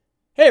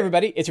Hey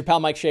everybody, it's your pal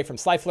Mike Shea from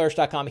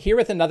SlyFlourish.com here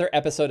with another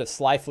episode of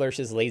Sly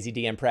Flourish's Lazy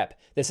DM Prep.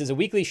 This is a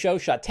weekly show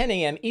shot 10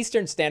 a.m.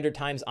 Eastern Standard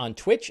Times on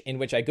Twitch, in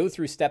which I go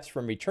through steps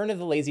from Return of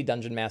the Lazy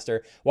Dungeon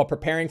Master while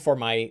preparing for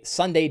my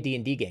Sunday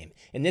D&D game.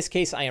 In this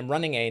case, I am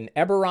running an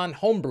Eberron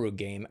homebrew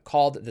game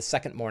called The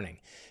Second Morning.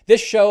 This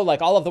show,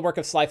 like all of the work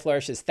of Sly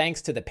Flourish, is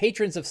thanks to the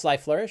patrons of Sly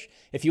Flourish.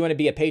 If you want to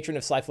be a patron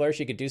of Sly Flourish,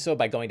 you could do so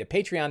by going to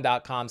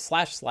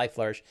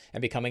patreon.com/SlyFlourish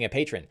and becoming a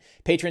patron.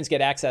 Patrons get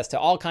access to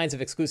all kinds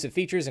of exclusive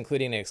features,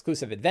 including an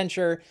exclusive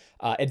adventure,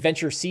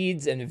 adventure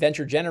seeds and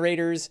adventure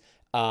generators,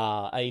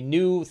 a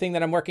new thing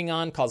that I'm working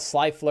on called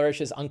Sly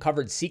Flourish's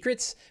Uncovered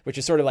Secrets, which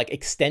is sort of like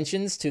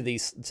extensions to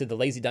the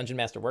Lazy Dungeon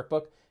Master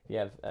workbook. You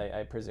have,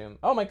 I presume.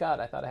 Oh my God,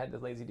 I thought I had the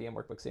Lazy DM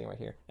workbook sitting right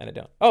here, and I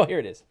don't. Oh, here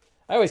it is.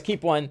 I always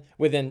keep one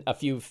within a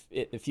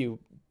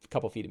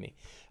couple feet of me.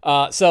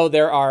 So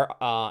there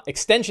are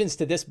extensions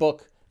to this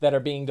book that are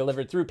being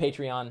delivered through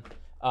Patreon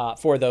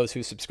for those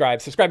who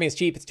subscribe. Subscribing is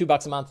cheap. It's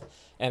 $2 a month,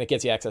 and it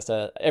gets you access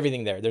to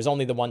everything there. There's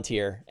only the one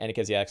tier, and it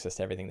gives you access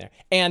to everything there.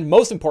 And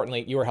most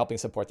importantly, you are helping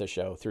support this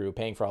show through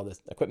paying for all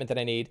this equipment that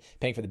I need,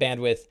 paying for the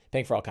bandwidth,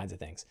 paying for all kinds of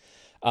things.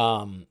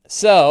 Let's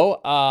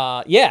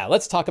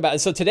talk about it.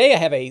 So today I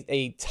have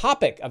a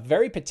topic, a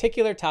very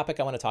particular topic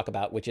I want to talk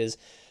about, which is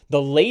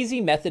the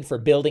lazy method for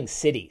building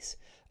cities.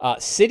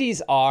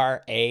 Cities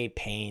are a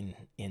pain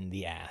in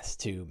the ass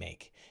to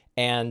make.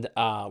 And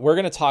we're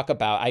going to talk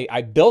about,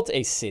 I built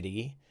a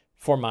city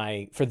for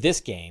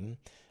this game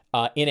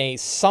in a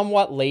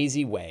somewhat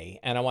lazy way.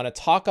 And I want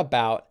to talk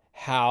about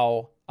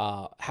how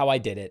I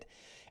did it.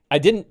 I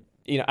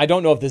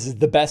don't know if this is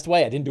the best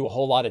way. I didn't do a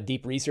whole lot of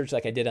deep research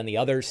like I did on the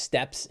other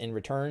steps in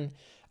Return.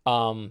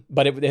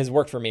 But it has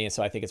worked for me.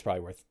 So I think it's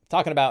probably worth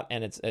talking about,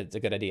 and it's a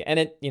good idea. And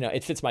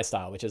it fits my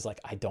style, which is like,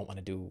 I don't want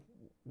to do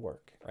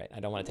work, right? I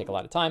don't want to take a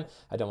lot of time.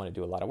 I don't want to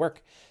do a lot of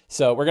work.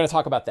 So we're going to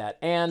talk about that.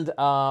 And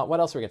what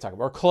else are we going to talk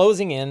about? We're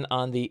closing in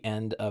on the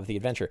end of the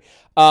adventure.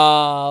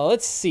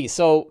 Let's see.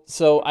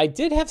 So I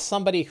did have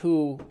somebody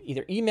who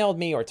either emailed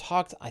me or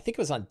talked, I think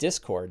it was on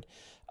Discord.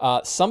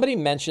 Somebody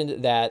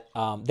mentioned that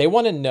they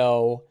want to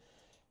know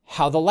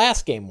how the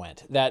last game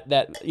went.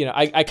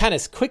 I kind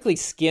of quickly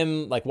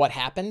skim like what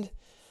happened,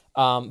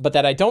 but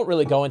that I don't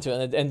really go into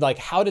it. And like,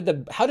 how did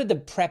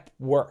the prep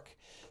work?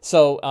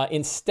 So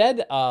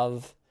instead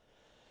of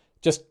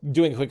just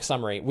doing a quick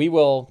summary, I'm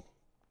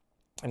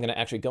going to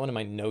actually go into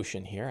my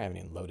Notion here. I haven't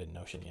even loaded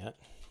Notion yet.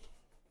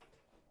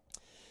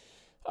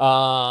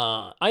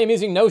 I am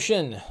using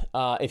Notion.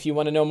 If you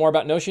want to know more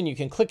about Notion, you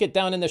can click it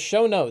down in the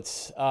show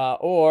notes.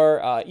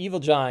 Or Evil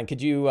John,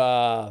 could you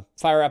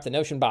fire up the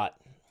Notion bot?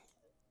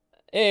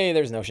 Hey,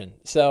 there's Notion.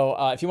 So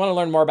if you want to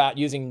learn more about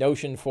using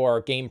Notion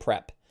for game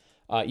prep,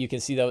 you can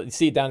see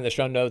it down in the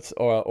show notes,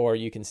 or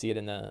you can see it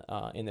in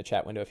the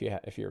chat window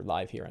if you're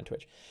live here on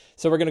Twitch.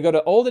 So we're going to go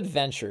to old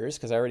adventures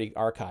because I already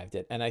archived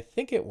it, and I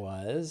think it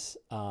was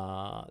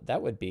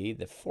that would be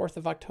the 4th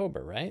of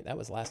October, right? That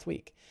was last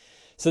week.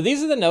 So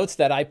these are the notes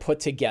that I put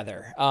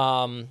together.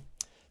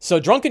 So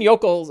Drunken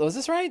Yokels, was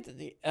this right?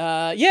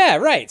 Yeah,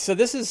 right. So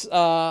this is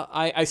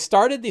I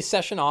started the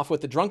session off with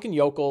the Drunken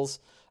Yokels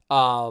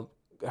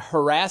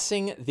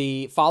harassing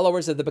the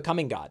followers of the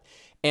Becoming God.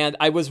 And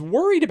I was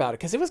worried about it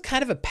because it was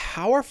kind of a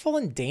powerful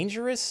and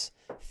dangerous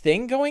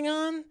thing going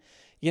on.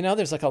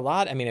 There's like a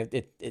lot. I mean,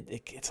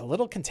 it's a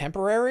little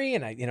contemporary,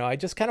 and I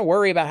just kind of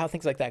worry about how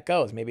things like that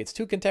goes. Maybe it's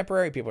too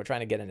contemporary. People are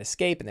trying to get an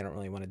escape, and they don't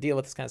really want to deal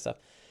with this kind of stuff.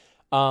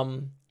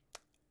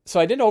 So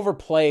I didn't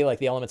overplay like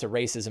the elements of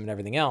racism and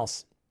everything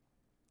else.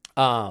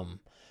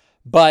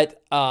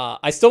 But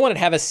I still wanted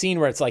to have a scene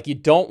where it's like, you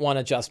don't want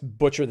to just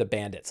butcher the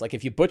bandits. Like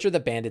if you butcher the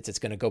bandits, it's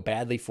going to go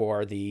badly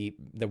for the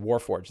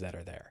Warforged that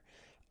are there.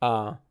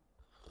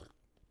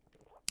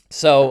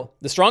 So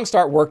the Strong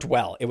Start worked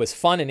well. It was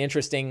fun and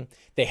interesting.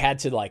 They had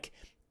to like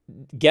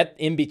get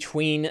in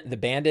between the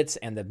bandits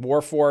and the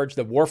Warforged.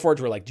 The Warforged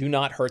were like, do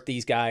not hurt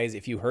these guys.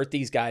 If you hurt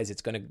these guys,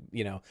 it's going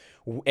to,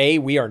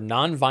 we are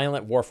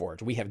non-violent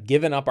Warforged. We have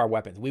given up our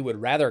weapons. We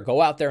would rather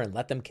go out there and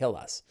let them kill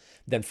us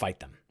than fight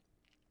them.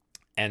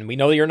 And we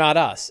know you're not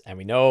us, and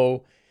we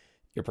know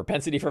your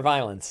propensity for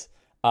violence,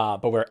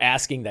 but we're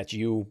asking that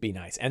you be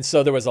nice. And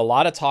so there was a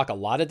lot of talk, a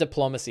lot of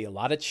diplomacy, a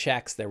lot of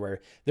checks. There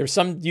was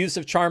some use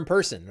of charm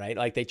person, right?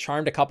 Like they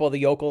charmed a couple of the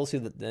yokels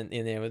and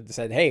they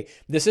said, hey,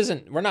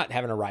 we're not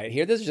having a riot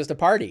here. This is just a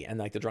party. And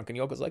like the drunken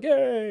yokels like,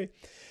 yay.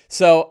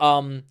 So,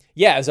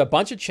 it was a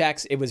bunch of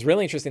checks. It was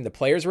really interesting. The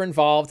players were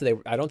involved.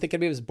 I don't think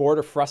anybody was bored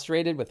or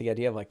frustrated with the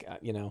idea of like,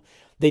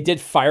 they did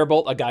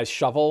firebolt a guy's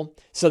shovel.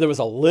 So there was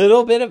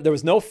there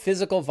was no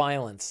physical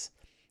violence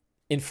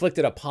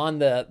inflicted upon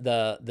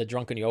the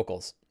drunken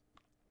yokels,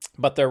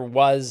 but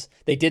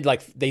they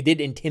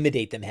did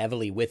intimidate them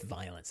heavily with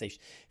violence. They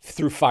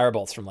threw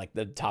firebolts from like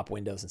the top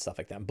windows and stuff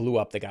like that and blew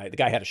up the guy. The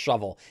guy had a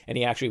shovel and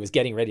he actually was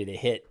getting ready to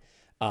hit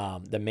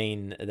the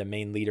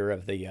main leader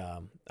of the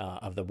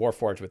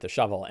Warforged with the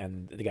shovel,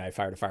 and the guy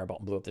fired a firebolt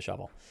and blew up the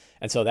shovel.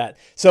 And so it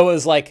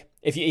was like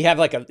if you had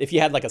like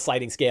a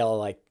sliding scale,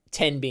 like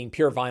 10 being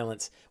pure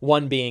violence,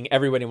 1 being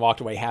everybody walked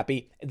away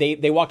happy.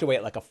 They walked away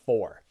at like a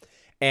 4.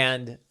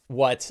 And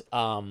what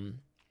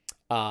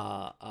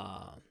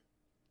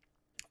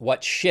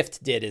what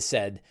Shift did is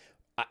said,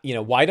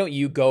 why don't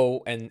you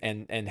go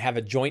and have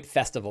a joint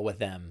festival with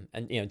them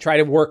and, try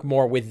to work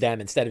more with them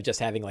instead of just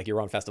having like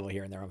your own festival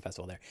here and their own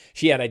festival there.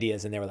 She had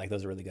ideas and they were like,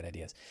 those are really good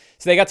ideas.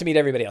 So they got to meet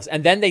everybody else.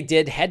 And then they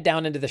did head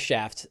down into the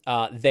shaft.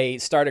 They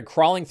started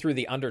crawling through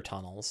the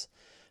undertunnels.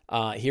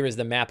 Here is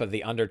the map of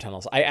the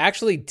undertunnels. I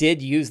actually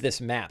did use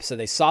this map. So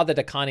they saw the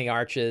Dakani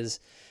Arches.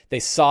 They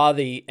saw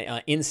the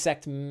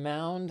insect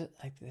mound,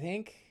 I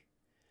think.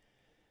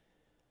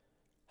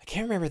 I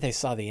can't remember if they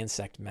saw the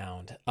insect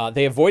mound.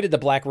 They avoided the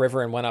Black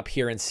River and went up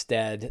here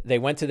instead. They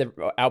went to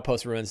the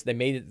outpost ruins. They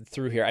made it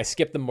through here. I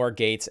skipped the Moor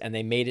Gates, and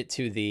they made it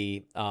to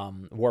the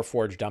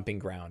Warforged dumping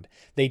ground.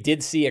 They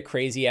did see a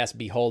crazy-ass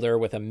beholder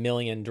with 1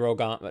 million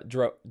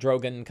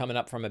Drogon coming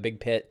up from a big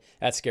pit.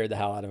 That scared the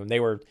hell out of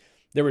them.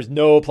 There was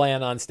no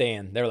plan on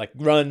staying. They were like,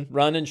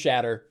 run, and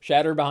shatter.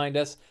 Shatter behind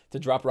us to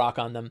drop rock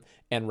on them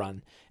and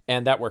run.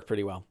 And that worked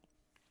pretty well.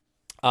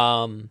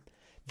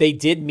 They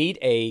did meet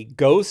a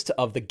ghost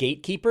of the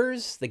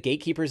Gatekeepers. The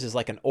Gatekeepers is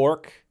like an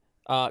orc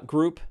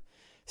group.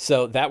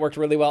 So that worked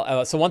really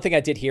well. So one thing I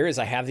did here is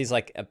I have these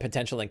like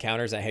potential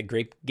encounters. I had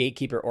Great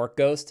Gatekeeper Orc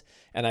Ghost,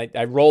 and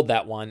I rolled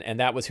that one, and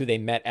that was who they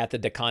met at the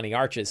Dakani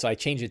Arches. So I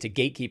changed it to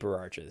Gatekeeper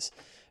Arches,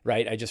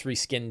 right? I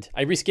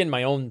reskinned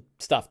my own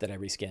stuff that I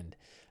reskinned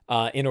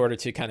in order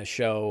to kind of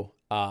show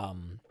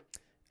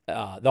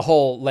the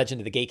whole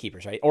legend of the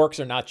Gatekeepers, right? Orcs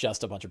are not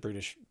just a bunch of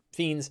brutish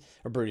fiends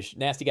or brutish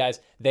nasty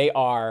guys. They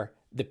are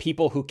the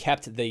people who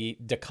kept the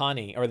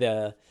Dakani or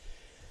the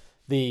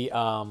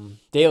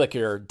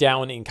Daelakir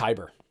down in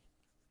Khyber.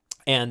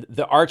 And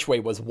the archway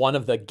was one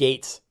of the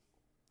gates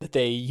that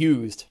they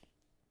used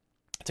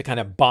to kind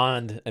of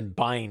bond and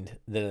bind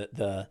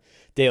the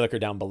Daelakir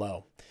down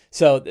below.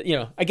 So,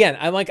 again,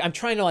 I'm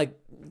trying to like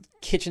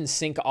kitchen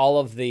sink all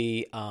of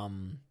the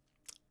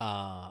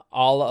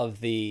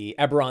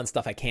Eberron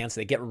stuff I can,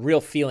 so they get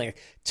real feeling,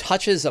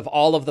 touches of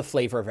all of the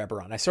flavor of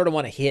Eberron. I sort of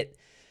want to hit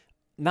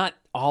not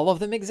all of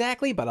them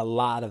exactly, but a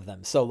lot of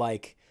them. So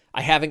like,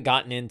 I haven't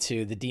gotten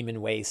into the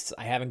Demon Wastes.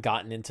 I haven't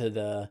gotten into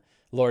the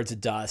Lords of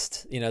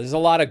Dust. There's a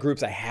lot of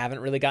groups I haven't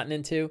really gotten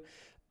into.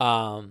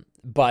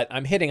 But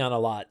I'm hitting on a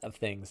lot of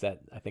things that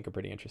I think are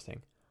pretty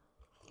interesting.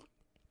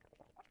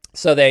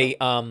 So they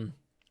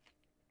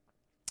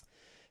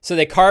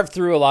carved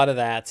through a lot of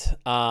that,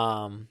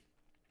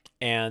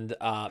 and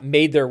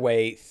made their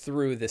way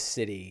through the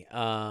city.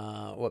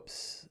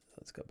 Whoops.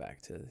 Let's go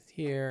back to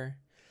here.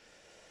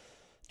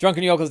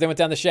 Drunken Yokels, they went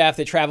down the shaft.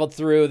 They traveled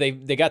through.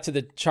 They got to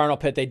the charnel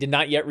pit. They did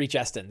not yet reach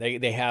Eston.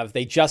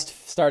 They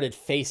just started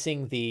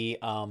facing the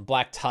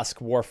Black Tusk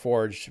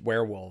Warforged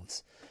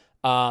werewolves.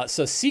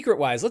 So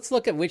secret-wise, let's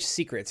look at which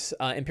secrets.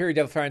 Imperial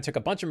Devil took a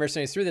bunch of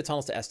mercenaries through the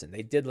tunnels to Eston.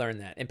 They did learn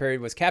that. Imperial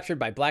was captured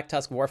by Black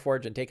Tusk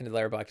Warforged and taken to the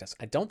lair of Black Tusk.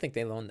 I don't think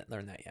they learned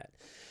that yet.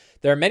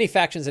 There are many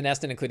factions in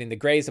Eston, including the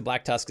Greys, the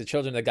Black Tusks, the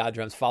Children of the God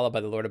Drums, followed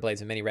by the Lord of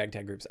Blades, and many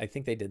ragtag groups. I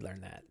think they did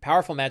learn that.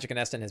 Powerful magic in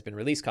Eston has been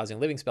released,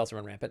 causing living spells to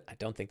run rampant. I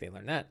don't think they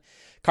learned that.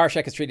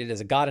 Karshak is treated as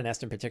a god in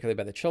Eston, particularly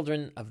by the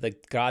Children of the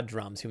God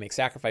Drums, who make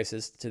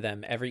sacrifices to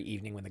them every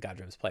evening when the God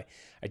Drums play.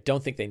 I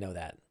don't think they know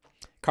that.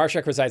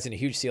 Karshak resides in a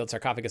huge sealed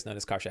sarcophagus known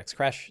as Karshak's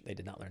Creche. They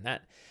did not learn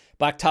that.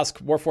 Black Tusk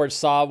Warforged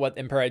saw what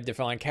Emperor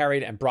Defilan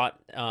carried and brought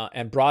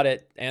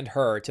it and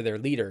her to their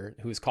leader,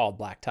 who's called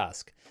Black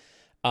Tusk.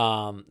 They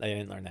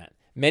didn't learn that.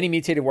 Many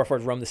mutated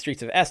Warforged roam the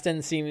streets of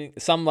Eston.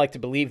 Some like to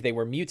believe they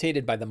were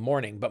mutated by the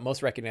Morning, but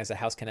most recognize that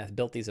House Kenneth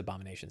built these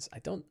abominations.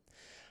 I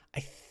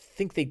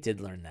think they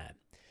did learn that.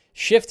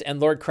 Shift and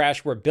Lord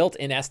Crash were built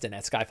in Eston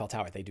at Skyfall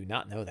Tower. They do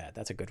not know that.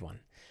 That's a good one.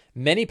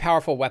 Many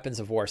powerful weapons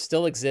of war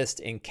still exist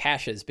in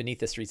caches beneath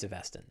the streets of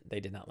Eston. They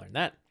did not learn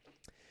that.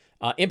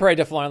 Emperor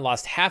Defilan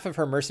lost half of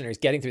her mercenaries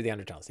getting through the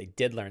undertunnels. They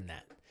did learn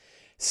that.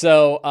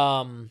 So,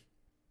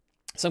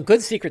 some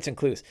good secrets and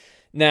clues.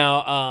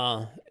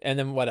 Now, and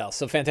then what else?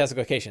 So Fantastic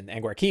Location.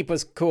 Angwar Keep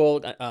was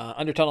cool.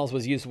 Undertunnels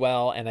was used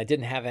well, and I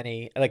didn't have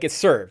any, like it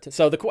served.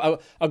 So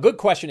a good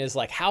question is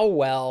like, how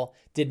well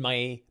did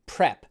my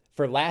prep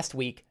for last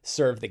week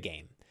serve the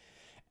game?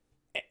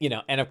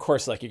 And of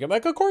course, like you go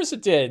like, of course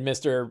it did,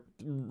 Mr.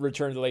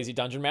 Return to the Lazy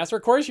Dungeon Master.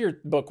 Of course your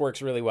book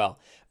works really well.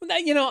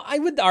 I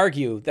would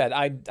argue that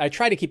I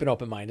try to keep an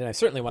open mind, and I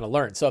certainly want to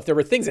learn. So if there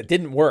were things that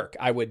didn't work,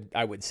 I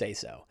would say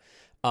so.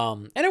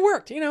 And it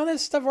worked,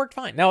 this stuff worked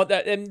fine. Now,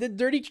 the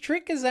dirty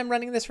trick is I'm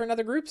running this for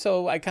another group,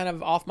 so I kind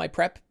of off my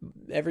prep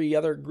every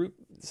other group.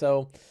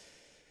 So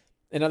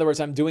in other words,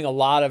 I'm doing a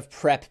lot of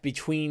prep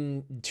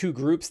between two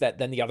groups that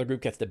then the other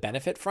group gets the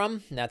benefit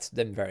from. And that's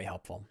been very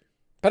helpful.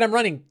 But I'm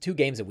running 2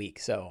 games a week,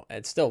 so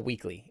it's still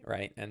weekly,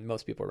 right? And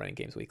most people are running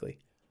games weekly.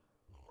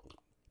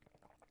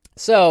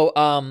 So,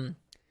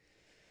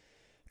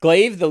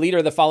 Glaive, the leader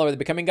of the follower of the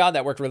Becoming God,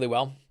 that worked really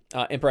well.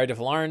 Emperor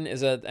Defilan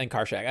and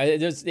Karshak.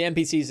 There's the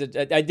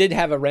NPCs. I did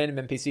have a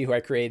random NPC who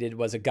I created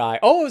was a guy.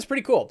 Oh, it was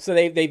pretty cool. So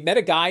they met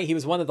a guy. He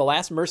was one of the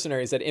last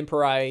mercenaries that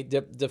Emperor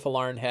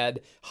Defilan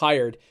had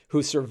hired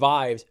who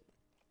survived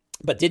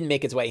but didn't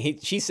make its way.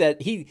 He said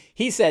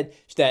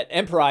that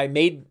Emperor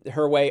made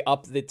her way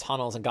up the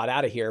tunnels and got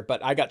out of here,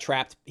 but I got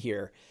trapped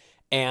here.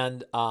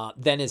 And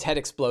then his head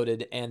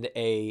exploded and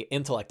a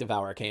intellect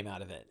devourer came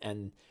out of it.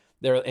 And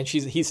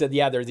he said,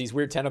 yeah, there are these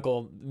weird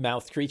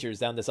tentacle-mouthed creatures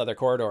down this other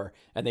corridor,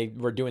 and they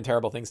were doing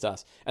terrible things to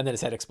us. And then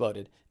his head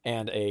exploded,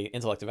 and a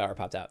intellect devourer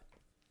popped out.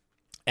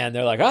 And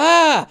they're like,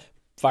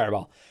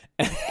 fireball.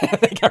 And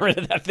they got rid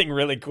of that thing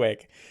really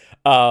quick.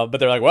 But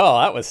they're like, well,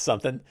 that was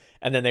something.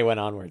 And then they went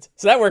onwards.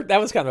 So that worked.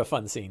 That was kind of a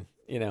fun scene,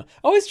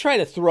 Always try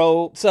to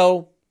throw.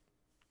 So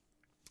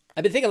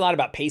I've been thinking a lot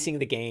about pacing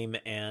the game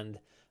and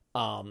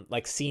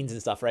like scenes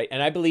and stuff, right?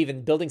 And I believe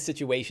in building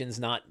situations,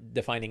 not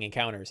defining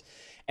encounters.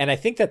 And I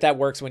think that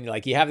works when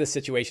you have this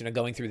situation of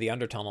going through the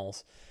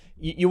undertunnels.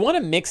 You want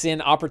to mix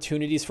in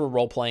opportunities for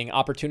role-playing,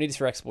 opportunities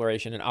for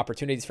exploration, and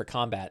opportunities for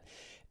combat.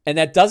 And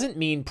that doesn't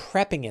mean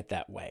prepping it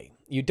that way.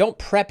 You don't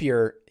prep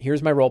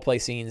here's my role-play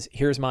scenes,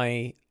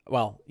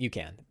 you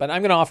can, but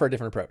I'm going to offer a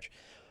different approach.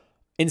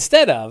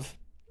 Instead of,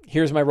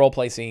 here's my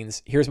role-play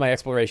scenes, here's my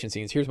exploration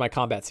scenes, here's my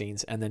combat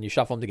scenes, and then you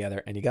shuffle them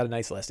together, and you got a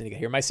nice list, and you go,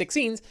 here are my 6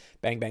 scenes,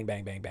 bang, bang,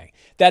 bang, bang, bang.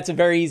 That's a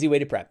very easy way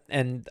to prep,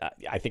 and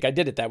I think I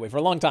did it that way for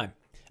a long time.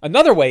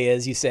 Another way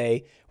is you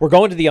say, we're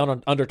going to the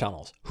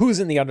undertunnels. Who's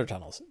in the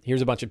undertunnels?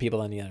 Here's a bunch of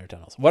people in the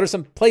undertunnels. What are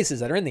some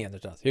places that are in the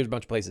undertunnels? Here's a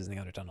bunch of places in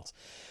the undertunnels.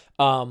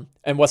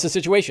 And what's the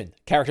situation?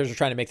 Characters are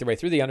trying to make their way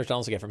through the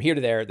undertunnels to get from here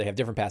to there. They have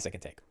different paths they can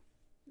take,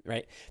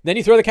 right? Then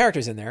you throw the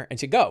characters in there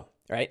and you go,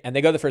 right? And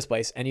they go to the first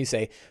place and you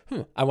say,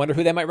 I wonder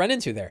who they might run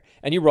into there.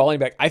 And you roll and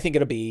you're like, I think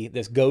it'll be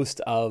this ghost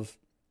of,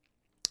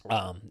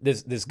 get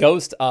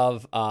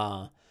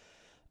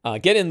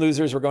in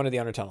losers. We're going to the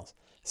undertunnels.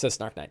 So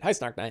Snark Knight. Hi,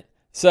 Snark Knight.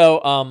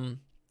 So,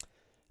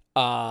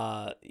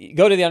 you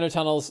go to the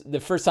undertunnels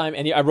the first time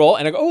and I roll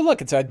and I go, oh,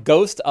 look, it's a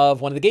ghost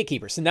of one of the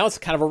gatekeepers. So now it's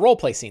kind of a role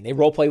play scene. They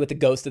role play with the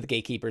ghost of the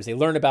gatekeepers. They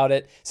learn about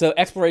it. So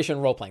exploration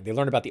and role playing. They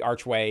learn about the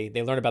archway.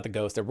 They learn about the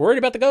ghost. They're worried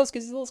about the ghost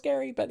because he's a little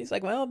scary, but he's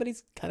like, well, but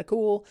he's kind of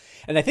cool.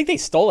 And I think they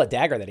stole a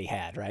dagger that he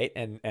had, right?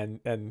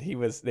 And he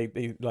was,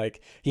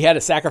 he had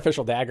a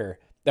sacrificial dagger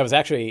that was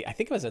actually, I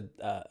think it was a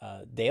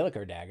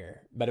Daliker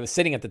dagger, but it was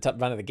sitting at the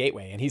front of the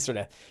gateway, and he's sort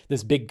of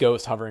this big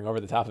ghost hovering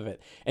over the top of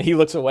it. And he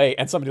looks away,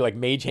 and somebody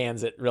mage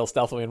hands it real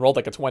stealthily and rolled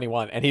a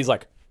 21, and he's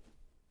like,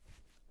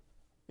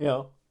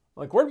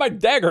 where'd my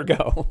dagger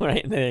go?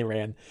 Right? And then he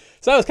ran.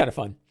 So that was kind of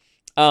fun.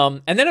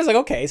 And then I was like,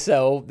 okay,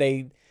 so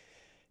they,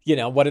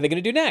 what are they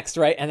going to do next,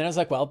 right? And then I was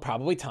like, well,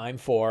 probably time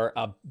for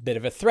a bit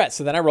of a threat.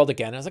 So then I rolled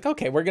again. I was like,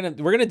 okay, we're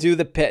gonna do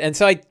the pit. And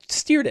so I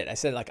steered it. I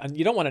said,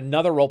 you don't want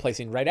another role play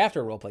scene right after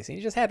a role play scene.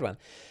 You just had one.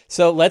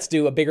 So let's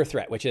do a bigger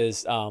threat, which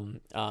is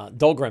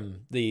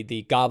Dolgrim,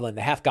 the goblin,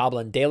 the half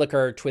goblin,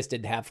 Daliker,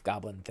 twisted half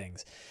goblin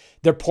things.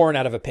 They're pouring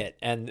out of a pit,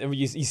 and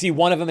you see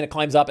one of them, and it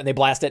climbs up, and they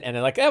blast it, and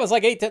they're like, that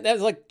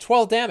was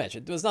 12 damage.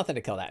 It was nothing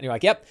to kill that. And you're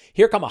like, yep,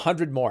 here come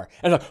 100 more.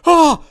 And they're like,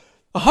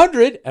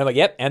 100? And I'm like,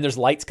 yep. And there's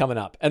lights coming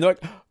up. And they're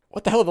like,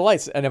 what the hell are the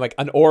lights? And then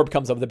an orb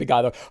comes up with the big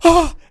guy. They're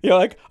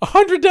like,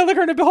 100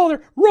 Daliker and a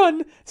beholder,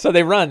 run. So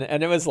they run.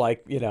 And it was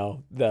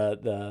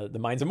the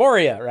Mines of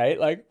Moria, right?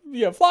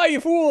 Fly, you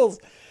fools.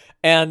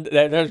 And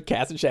there's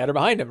Cast and Shatter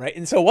behind him, right?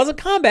 And so it wasn't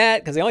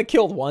combat because they only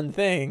killed one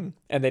thing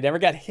and they never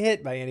got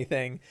hit by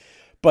anything.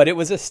 But it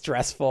was a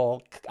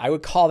stressful, I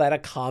would call that a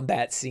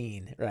combat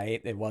scene, right?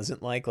 It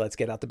wasn't let's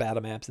get out the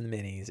battle maps and the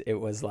minis. It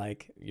was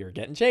you're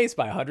getting chased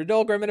by 100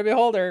 Dolgrim and a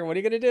beholder. What are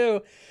you going to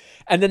do?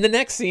 And then the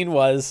next scene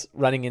was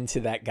running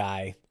into that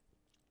guy.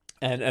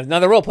 And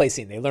another roleplay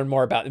scene. They learn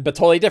more about it, but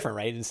totally different,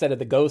 right? Instead of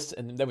the ghost,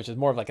 which is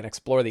more of an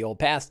explore the old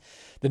past,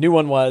 the new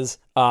one was,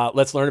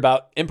 let's learn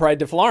about Impride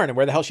de Falarin and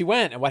where the hell she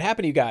went and what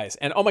happened to you guys.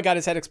 And oh my God,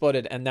 his head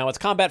exploded. And now it's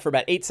combat for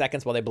about 8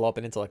 seconds while they blow up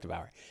an intellect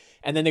devourer.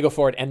 And then they go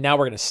forward. And now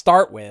we're going to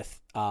start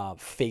with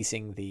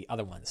facing the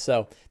other ones.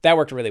 So that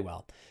worked really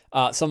well.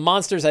 Some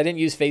monsters, I didn't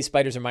use phase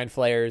spiders or mind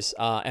flayers,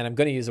 and I'm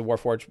going to use the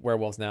Warforged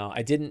werewolves now.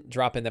 I didn't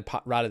drop in the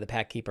Rod of the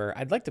Pack Keeper.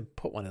 I'd like to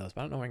put one of those,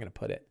 but I don't know where I'm going to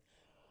put it.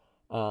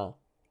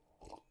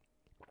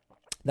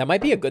 That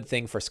might be a good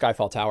thing for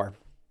Skyfall Tower.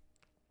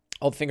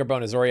 Old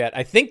Fingerbone Azoriat.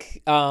 I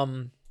think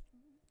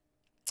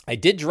I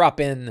did drop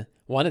in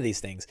one of these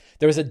things.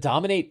 There was a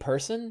Dominate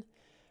person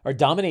or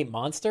Dominate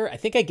monster. I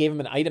think I gave him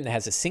an item that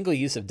has a single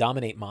use of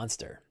Dominate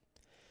monster.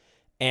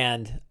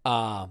 And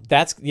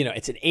that's,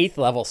 it's an 8th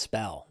level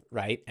spell,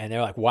 right? And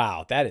they're like,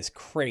 wow, that is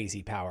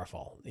crazy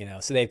powerful.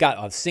 So they've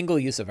got a single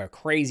use of a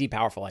crazy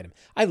powerful item.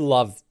 I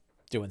love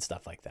doing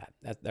stuff like that.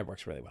 That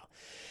works really well.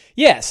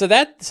 Yeah, so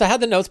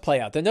how'd the notes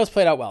play out? The notes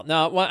played out well.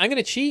 Now, I'm going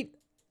to cheat,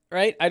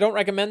 right? I don't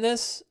recommend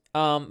this,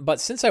 but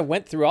since I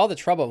went through all the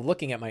trouble of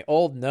looking at my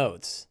old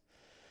notes,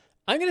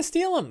 I'm going to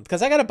steal them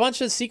because I got a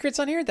bunch of secrets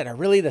on here that are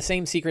really the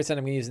same secrets that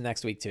I'm going to use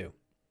next week too,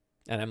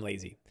 and I'm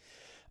lazy.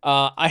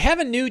 I have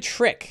a new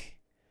trick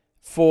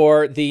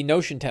for the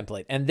Notion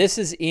template, and this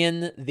is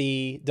in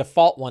the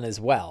default one as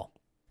well.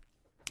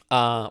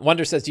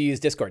 Wonder says, do you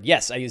use Discord?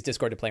 Yes, I use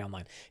Discord to play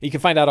online. You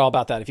can find out all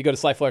about that. If you go to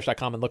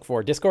slyflourish.com and look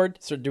for Discord,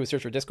 do a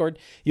search for Discord,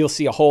 you'll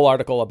see a whole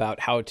article about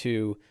how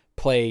to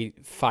play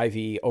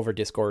 5e over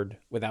Discord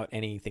without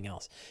anything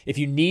else. If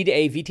you need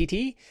a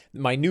VTT,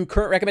 my new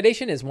current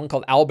recommendation is one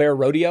called Owlbear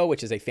Rodeo,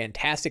 which is a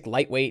fantastic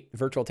lightweight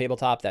virtual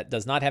tabletop that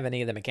does not have any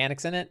of the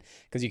mechanics in it,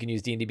 because you can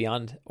use D&D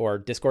Beyond or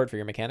Discord for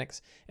your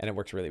mechanics, and it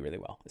works really, really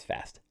well. It's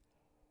fast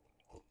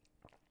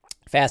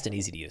and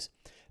easy to use.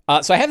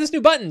 So I have this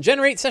new button,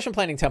 Generate Session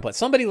Planning Template.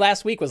 Somebody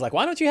last week was like,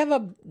 why don't you have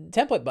a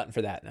template button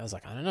for that? And I was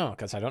like, I don't know,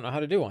 because I don't know how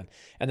to do one.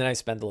 And then I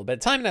spent a little bit of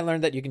time and I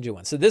learned that you can do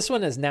one. So this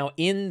one is now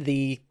in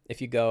the, if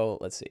you go,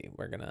 let's see,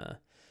 we're going to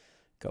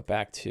go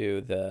back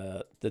to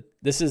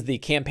this is the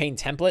campaign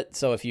template.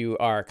 So if you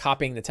are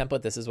copying the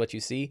template, this is what you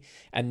see.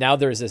 And now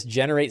there's this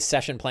Generate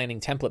Session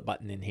Planning Template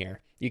button in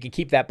here. You can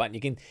keep that button.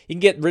 You can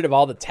get rid of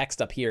all the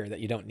text up here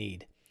that you don't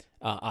need,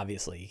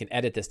 obviously. You can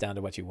edit this down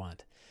to what you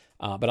want.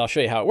 But I'll show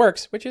you how it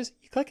works, which is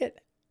you click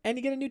it and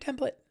you get a new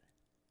template.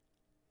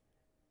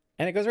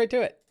 And it goes right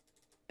to it.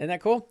 Isn't that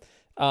cool?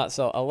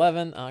 So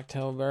 11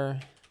 October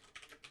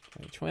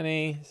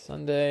 2020,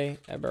 Sunday,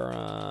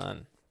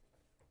 Eberron.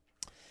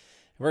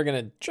 We're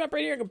going to drop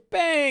right here and go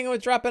bang. We're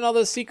dropping all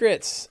those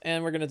secrets.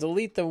 And we're going to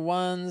delete the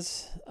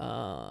ones.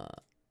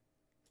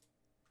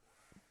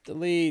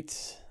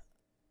 Delete.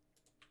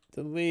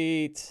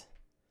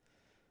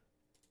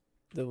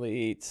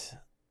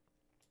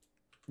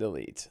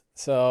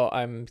 So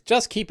I'm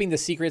just keeping the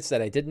secrets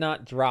that I did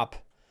not drop,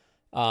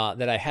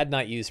 that I had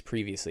not used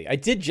previously. I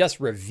did just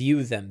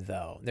review them,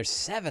 though. There's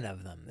 7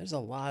 of them. There's a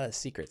lot of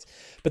secrets.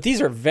 But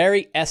these are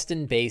very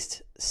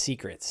Eston-based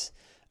secrets.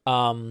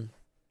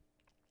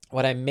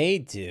 What I may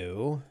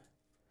do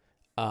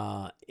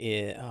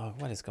is... Oh,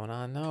 what is going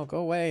on? No, go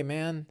away,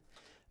 man.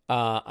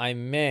 I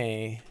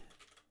may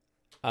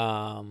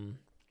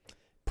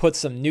put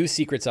some new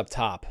secrets up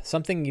top.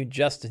 Something you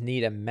just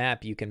need a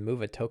map. You can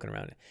move a token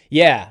around it.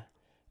 Yeah.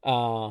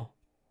 Owlbear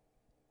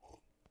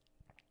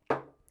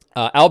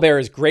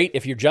is great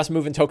if you're just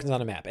moving tokens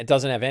on a map. It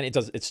doesn't have any.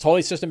 It's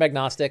totally system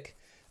agnostic.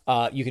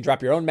 You can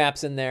drop your own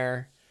maps in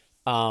there.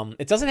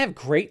 It doesn't have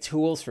great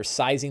tools for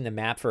sizing the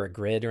map for a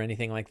grid or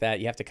anything like that.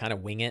 You have to kind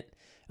of wing it,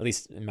 at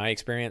least in my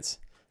experience.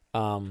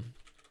 But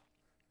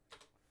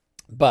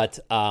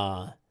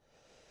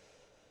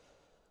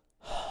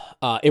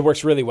it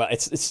works really well.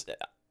 It's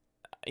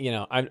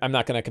I'm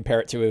not going to compare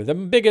it to the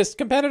biggest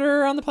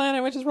competitor on the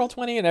planet, which is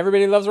Roll20, and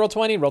everybody loves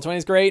Roll20. Roll20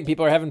 is great, and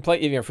people are having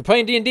play. If you're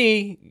playing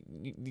D&D,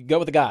 you go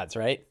with the gods,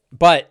 right?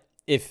 But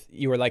if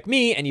you are like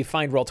me and you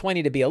find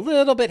Roll20 to be a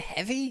little bit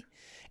heavy,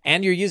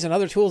 and you're using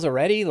other tools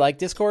already, like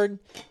Discord,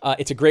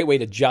 it's a great way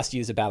to just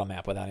use a battle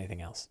map without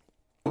anything else.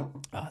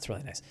 It's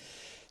really nice.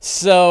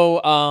 So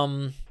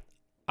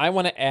I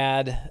want to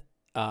add.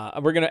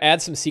 We're going to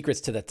add some secrets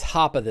to the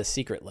top of this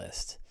secret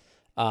list.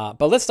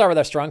 But let's start with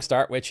our strong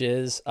start, which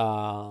is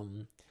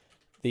the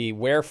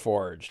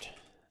Wereforged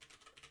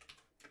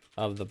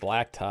of the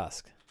Black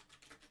Tusk.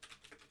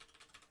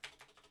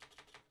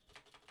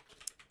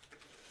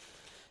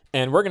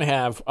 And we're going to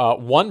have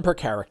 1 per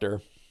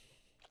character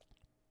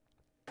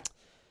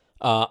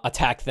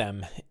attack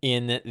them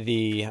in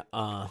the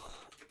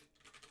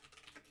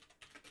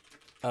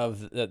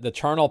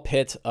charnel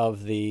pit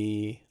of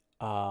the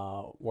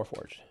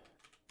Warforged.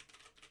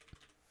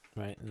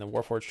 Right, in the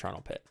Warforged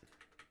charnel pit.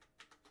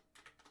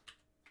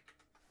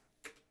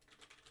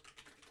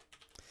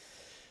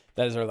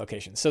 That is our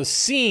location. So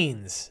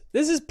scenes.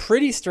 This is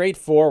pretty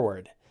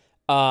straightforward.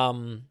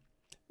 The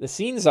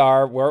scenes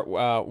are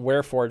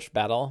Wereforged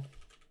battle.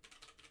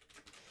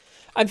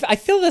 I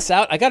fill this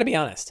out. I got to be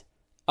honest.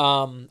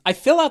 I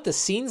fill out the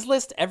scenes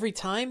list every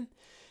time,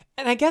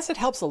 and I guess it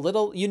helps a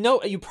little.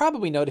 You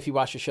probably know it if you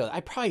watch the show.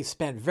 I probably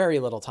spend very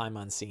little time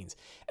on scenes,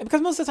 and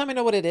because most of the time I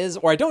know what it is,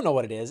 or I don't know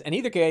what it is. In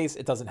either case,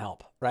 it doesn't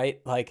help,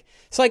 right?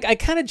 So I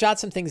kind of jot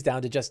some things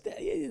down to just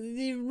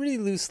really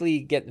loosely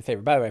get in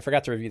favor. By the way, I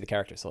forgot to review the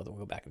characters, so we'll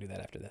go back and do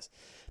that after this.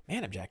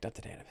 Man, I'm jacked up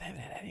today. I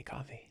haven't had any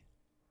coffee.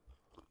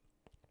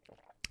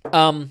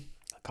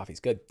 Coffee's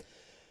good.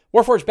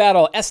 Warforged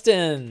battle,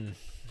 Eston.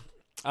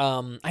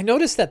 I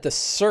noticed that the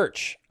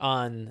search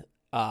on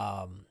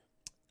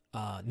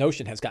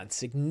Notion has gotten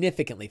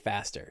significantly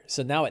faster.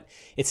 So now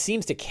it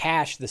seems to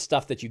cache the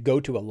stuff that you go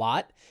to a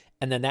lot,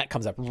 and then that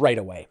comes up right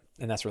away,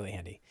 and that's really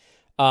handy.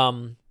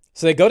 So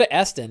they go to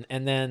Eston,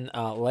 and then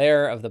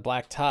Lair of the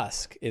Black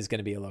Tusk is going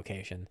to be a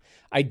location.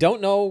 I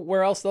don't know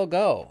where else they'll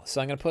go,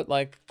 so I'm going to put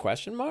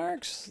question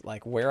marks,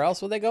 where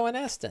else will they go in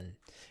Eston? And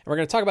we're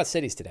going to talk about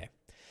cities today.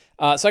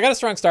 So I got a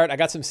strong start. I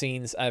got some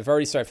scenes. I've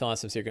already started filling out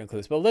some secret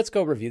clues, but let's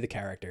go review the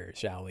characters,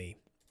 shall we?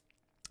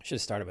 Should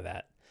have started with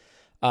that.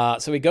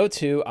 So we go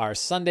to our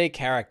Sunday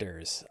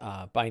characters.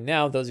 By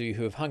now, those of you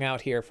who have hung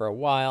out here for a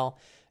while,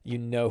 you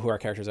know who our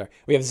characters are.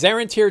 We have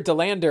Zarentir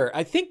Delander.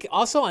 I think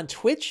also on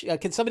Twitch,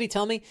 can somebody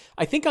tell me?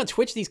 I think on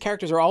Twitch, these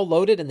characters are all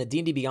loaded in the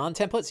D&D Beyond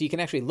template, so you can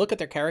actually look at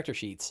their character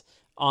sheets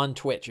on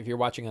Twitch if you're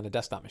watching on a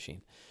desktop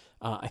machine.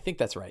 I think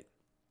that's right.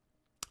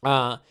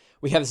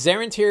 We have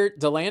Zarentir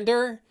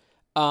Delander,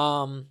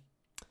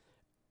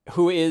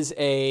 who is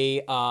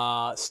a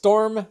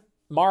storm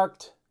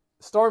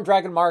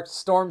dragon marked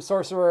storm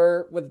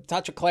sorcerer with a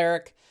touch of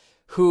cleric,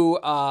 who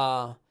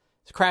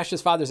crashed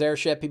his father's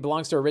airship. He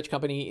belongs to a rich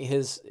company.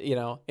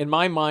 In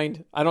my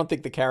mind, I don't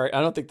think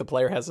the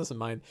player has this in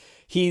mind.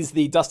 He's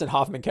the Dustin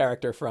Hoffman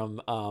character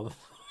from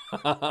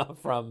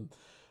from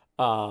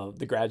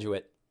The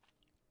Graduate.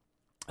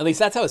 At least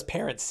that's how his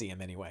parents see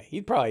him anyway.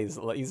 He's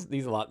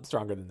a lot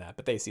stronger than that,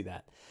 but they see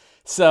that.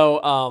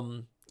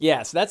 So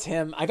so that's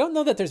him. I don't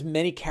know that there's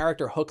many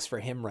character hooks for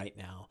him right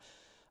now.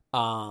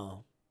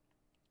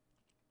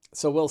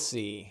 So we'll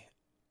see.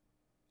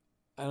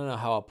 I don't know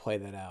how I'll play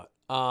that out.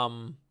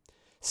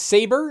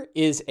 Saber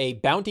is a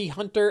bounty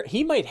hunter.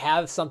 He might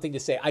have something to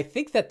say. I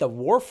think that the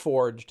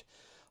Warforged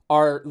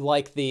are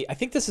like I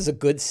think this is a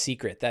good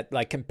secret that,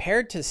 like,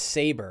 compared to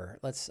Saber,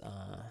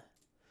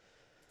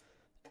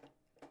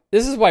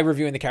 this is why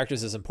reviewing the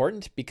characters is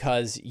important,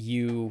 because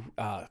you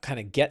kind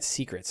of get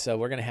secrets. So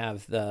we're going to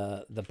have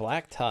the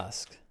Black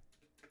Tusk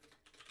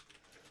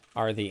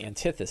are the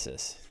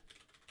antithesis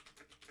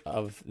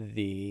of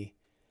the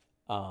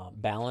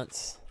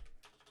balance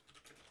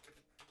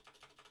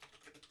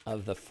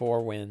of the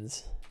Four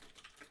Winds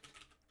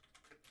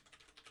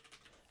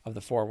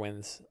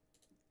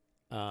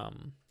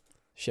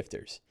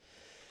shifters.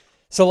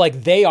 So,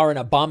 like, they are an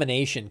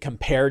abomination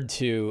compared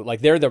to,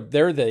 like, they're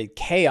the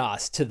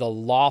chaos to the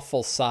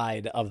lawful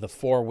side of the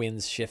Four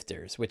Winds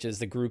shifters, which is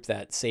the group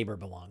that Saber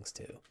belongs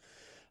to.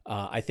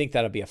 I think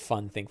that'll be a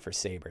fun thing for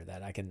Saber,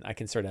 that I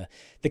can sort of,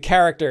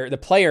 the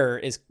player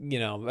is,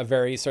 a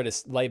very sort of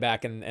lay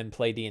back and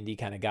play D&D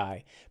kind of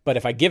guy. But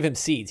if I give him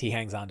seeds, he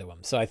hangs on to them.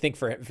 So I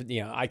think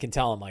I can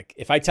tell him, like,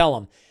 if I tell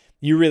him,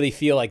 you really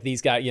feel like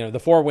these guys, the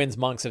Four Winds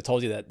monks have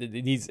told you that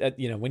these,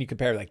 when you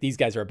compare, like, these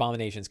guys are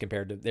abominations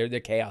compared to they're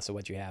chaos of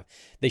what you have.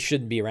 They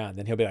shouldn't be around.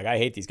 Then he'll be like, I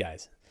hate these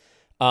guys.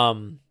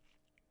 I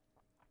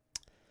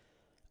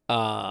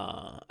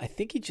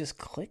think you just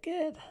click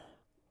it.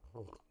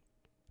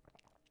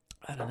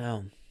 I don't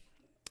know.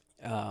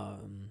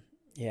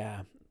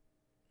 Yeah.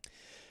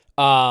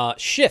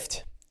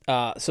 Shift.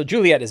 So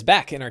Juliet is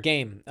back in our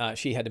game.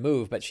 She had to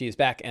move, but she is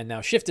back, and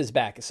now Shift is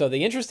back. So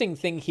the interesting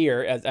thing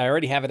here, as I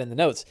already have it in the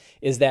notes,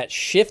 is that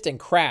Shift and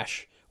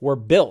Crash were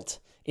built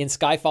in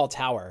Skyfall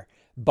Tower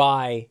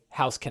by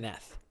House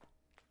Kenneth.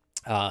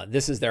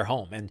 This is their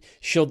home, and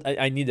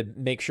I need to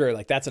make sure,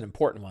 like, that's an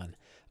important one.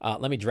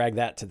 Let me drag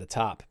that to the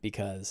top,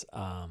 because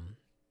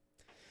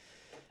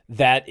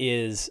that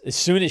is, as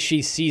soon as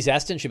she sees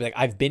Eston, she'll be like,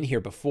 I've been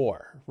here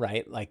before,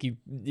 right? Like, you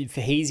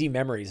hazy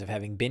memories of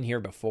having been here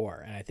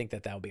before. And I think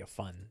that will be a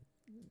fun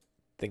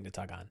thing to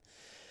talk on.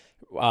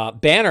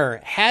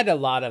 Banner had a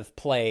lot of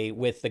play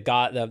with the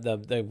god,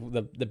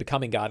 the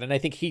becoming god. And I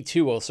think he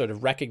too will sort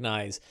of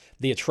recognize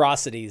the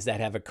atrocities that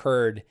have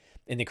occurred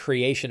in the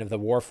creation of the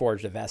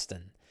Warforged of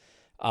Eston.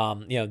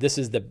 This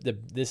is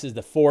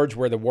the forge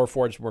where the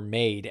Warforged were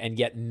made, and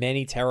yet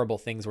many terrible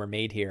things were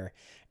made here,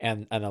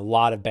 and a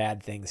lot of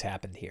bad things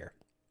happened here.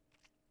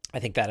 I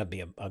think that'll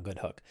be a good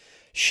hook.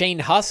 Shane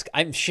Husk.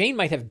 Shane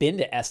might have been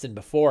to Eston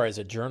before as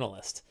a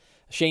journalist.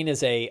 Shane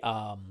is a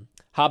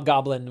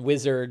hobgoblin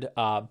wizard,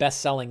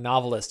 best-selling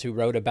novelist who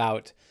wrote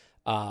about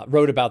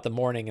the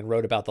Morning and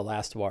wrote about the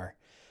Last War.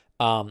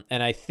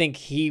 And I think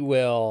he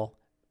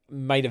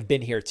might have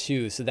been here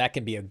too, so that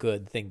can be a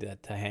good thing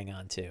to hang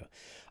on to.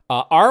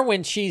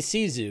 Arwen Chi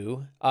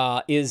Sizu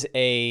is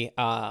a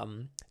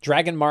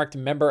dragon-marked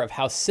member of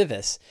House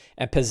Civis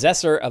and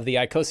possessor of the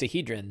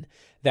icosahedron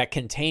that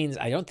contains,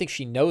 I don't think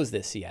she knows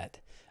this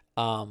yet.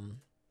 So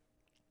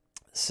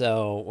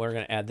we're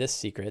going to add this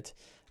secret.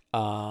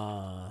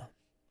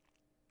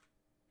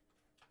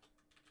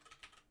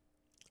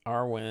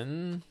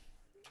 Arwen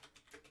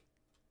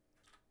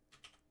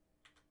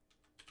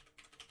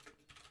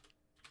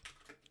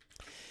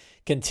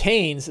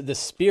contains the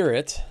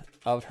spirit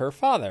of her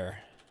father.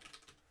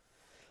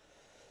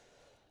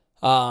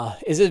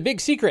 Is a big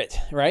secret,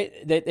 right?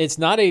 That it's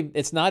not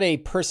a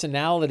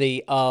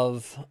personality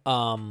of,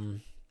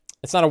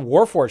 it's not a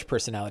Warforged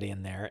personality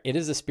in there. It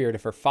is the spirit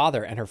of her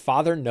father, and her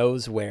father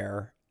knows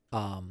where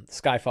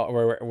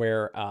Skyfall,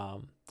 where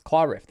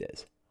Claw Rift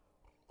is,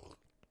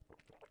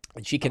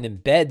 and she can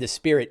embed the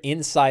spirit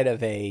inside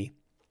of a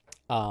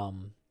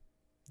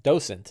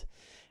docent,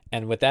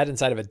 and with that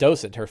inside of a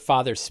docent, her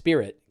father's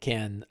spirit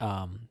can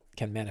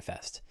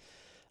manifest.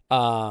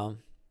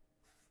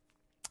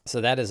 So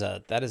that is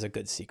a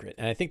good secret.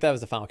 And I think that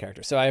was the final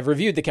character. So I have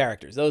reviewed the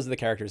characters. Those are the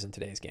characters in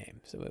today's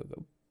game. So we'll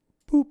go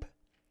boop.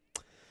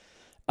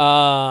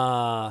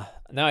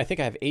 Now I think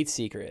I have 8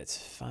 secrets.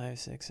 5,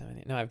 6, 7,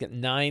 8. No, I've got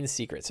 9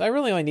 secrets. So I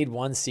really only need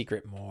 1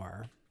 secret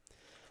more.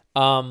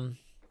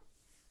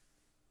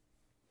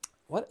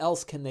 What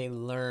else can they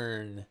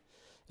learn?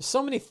 There's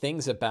so many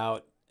things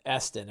about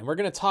Eston, and we're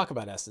going to talk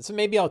about Eston. So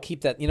maybe I'll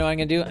keep that. You know what I'm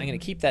going to do? I'm going to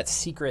keep that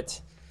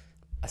secret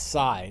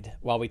aside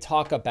while we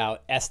talk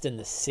about Eston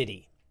the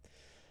city.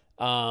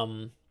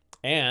 And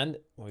when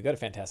we go to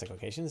fantastic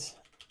locations,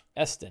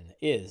 Eston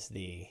is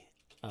the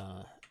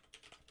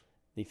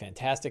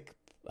fantastic.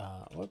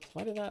 Whoops!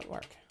 Why did that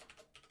work?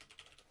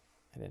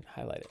 I didn't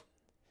highlight it.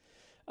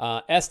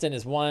 Eston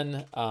is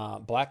one.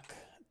 Black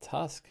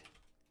Tusk.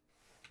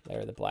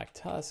 There, the Black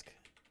Tusk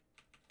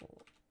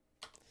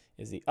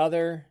is the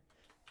other.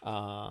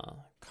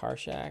 Car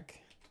Shack.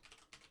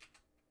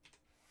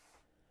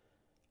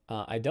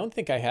 I don't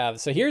think I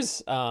have. So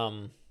here's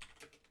Car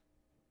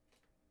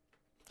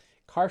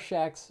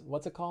Shack's,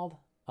 what's it called?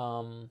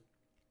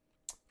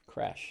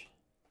 Crash.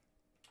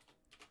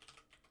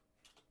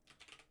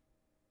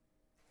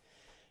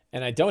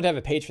 And I don't have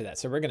a page for that.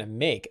 So we're going to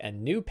make a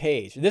new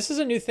page. This is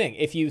a new thing.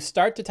 If you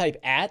start to type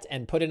at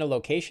and put in a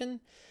location,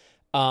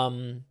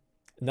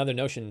 another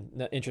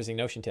interesting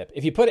Notion tip.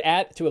 If you put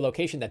at to a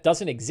location that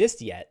doesn't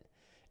exist yet,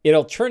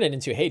 it'll turn it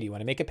into, hey, do you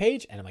want to make a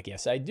page? And I'm like,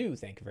 yes, I do.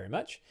 Thank you very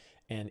much.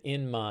 And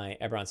in my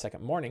Eberron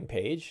Second Morning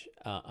page,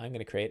 I'm going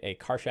to create a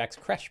Car Shack's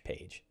Crash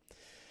page.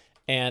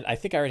 And I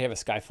think I already have a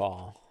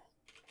Skyfall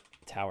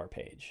Tower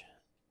page.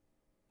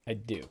 I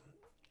do.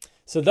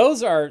 So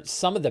those are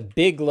some of the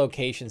big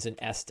locations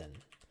in Eston.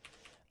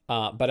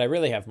 But I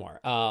really have more.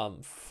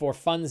 For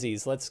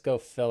funsies, let's go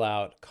fill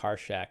out Car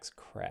Shack's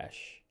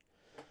Crash.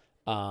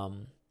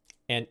 And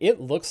it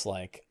looks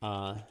like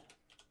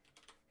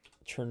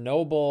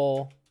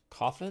Chernobyl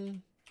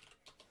Coffin.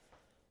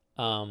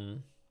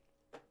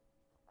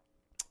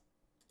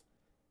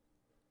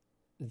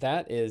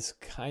 That is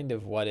kind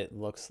of what it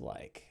looks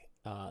like.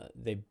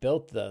 They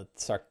built the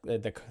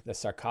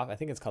sarcophagus. I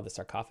think it's called the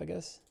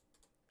sarcophagus.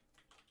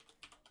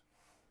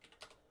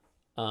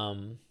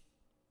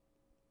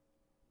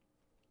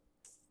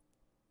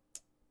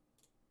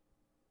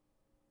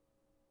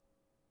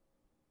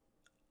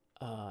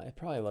 It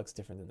probably looks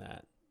different than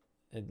that.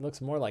 It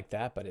looks more like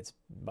that, but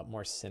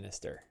more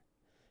sinister.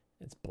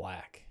 It's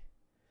black.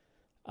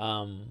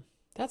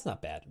 That's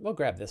not bad. We'll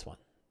grab this one.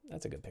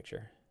 That's a good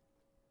picture.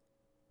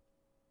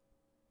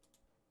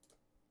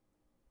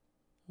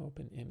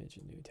 Open image,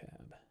 new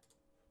tab.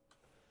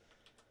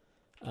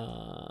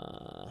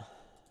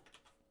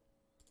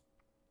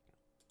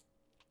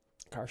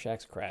 Car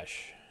Shack's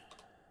Crash.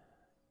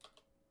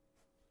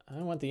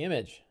 I want the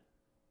image.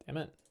 Damn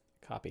it.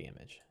 Copy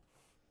image.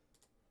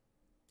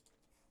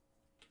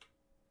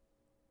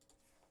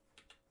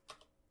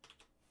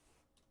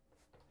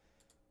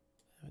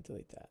 I'm going to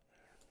delete that.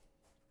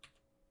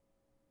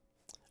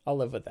 I'll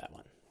live with that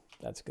one.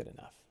 That's good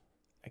enough.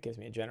 That gives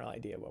me a general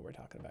idea of what we're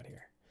talking about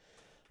here.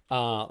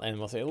 And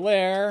we'll say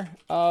lair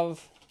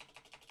of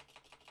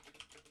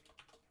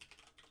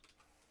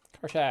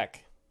Car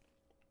Shack.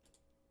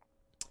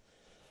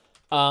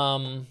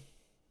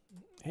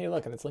 Hey,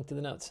 look, and it's linked to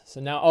the notes. So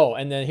now,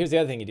 and then here's the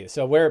other thing you do.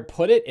 So where it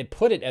put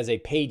it as a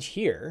page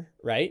here,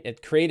 right?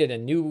 It created a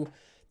new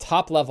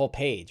top level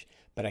page,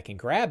 but I can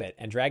grab it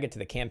and drag it to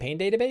the campaign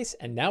database.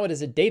 And now it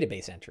is a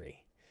database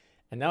entry.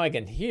 And now I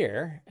can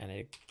here and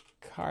a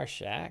Car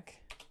Shack.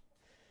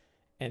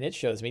 And it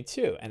shows me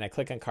too. And I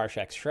click on Car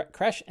Shack's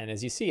Crash. And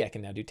as you see, I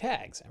can now do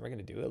tags. And we're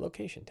going to do a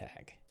location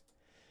tag.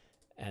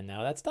 And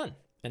now that's done.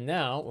 And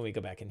now when we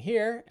go back in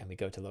here and we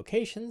go to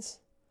locations,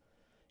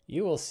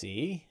 you will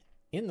see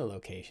in the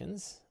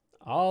locations,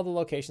 all the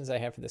locations I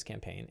have for this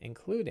campaign,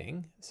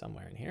 including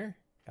somewhere in here.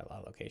 Got a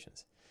lot of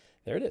locations.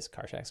 There it is,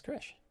 Car Shack's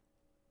Crash.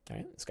 All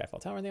right, Skyfall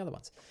Tower and the other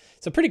ones.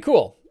 So pretty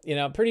cool. You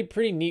know,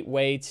 pretty neat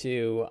way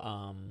to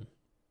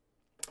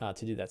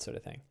do that sort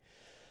of thing.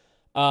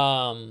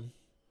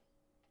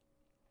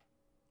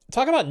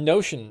 Talk about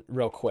Notion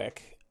real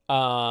quick.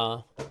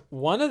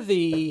 One of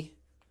the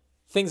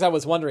things I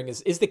was wondering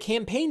is the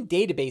campaign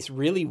database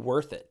really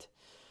worth it?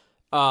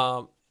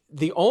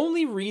 The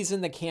only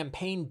reason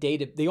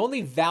the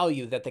only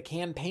value that the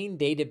campaign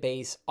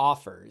database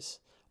offers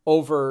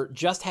over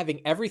just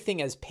having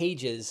everything as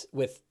pages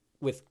with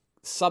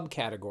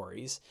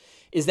subcategories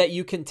is that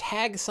you can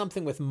tag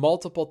something with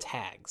multiple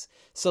tags.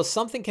 So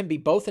something can be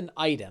both an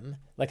item,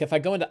 like if I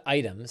go into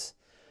items,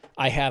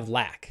 I have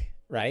lack,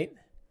 right?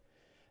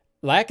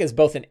 Lack is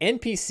both an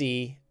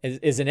NPC,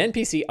 is an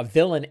NPC, a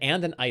villain,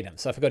 and an item.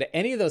 So if I go to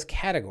any of those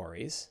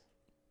categories,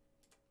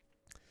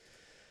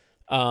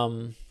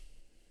 if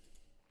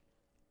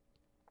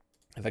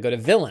I go to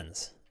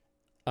villains,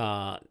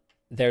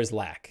 there's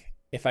lack.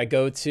 If I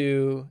go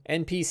to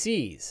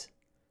NPCs,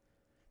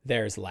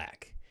 there's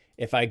lack.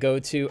 If I go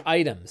to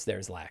items,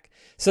 there's lack.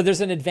 So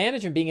there's an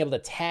advantage in being able to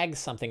tag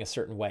something a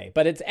certain way,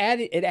 but it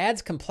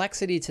adds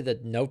complexity to the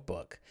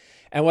notebook.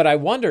 And what I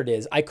wondered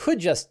is I could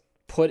just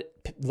put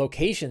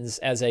locations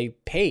as a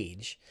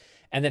page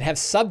and then have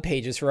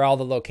subpages for all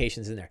the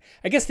locations in there.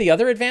 I guess the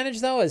other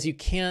advantage though is you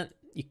can't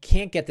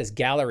get this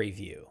gallery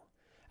view.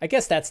 I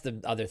guess that's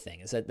the other thing,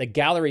 is that the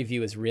gallery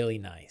view is really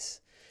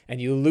nice. And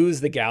you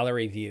lose the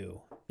gallery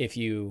view if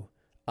you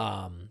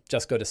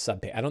just go to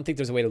subpage. I don't think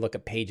there's a way to look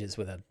at pages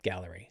with a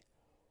gallery.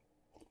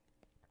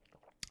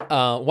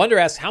 Wonder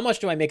asks, how much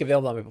do I make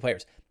available on my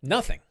players?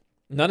 Nothing.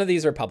 None of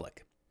these are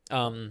public.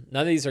 None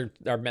of these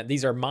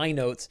these are my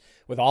notes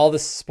with all the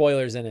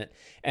spoilers in it.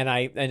 And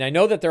I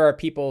know that there are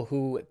people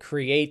who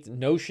create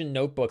Notion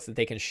notebooks that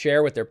they can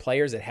share with their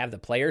players that have the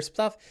player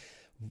stuff.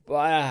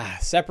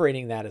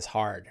 Separating that is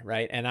hard,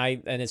 right?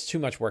 And it's too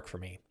much work for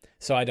me.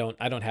 So I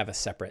don't have a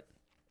separate,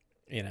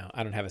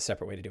 I don't have a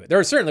separate way to do it. There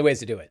are certainly ways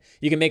to do it.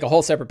 You can make a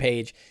whole separate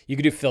page. You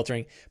can do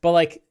filtering,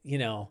 but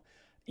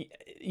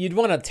you'd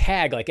want to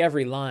tag like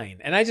every line,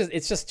 and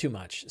it's just too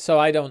much. So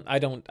I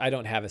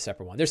don't have a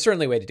separate one. There's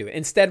certainly a way to do it.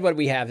 Instead, what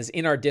we have is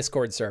in our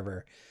Discord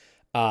server,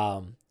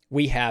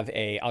 we have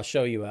I'll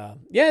show you.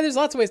 There's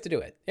lots of ways to do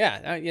it.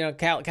 Yeah.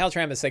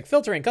 Caltram is like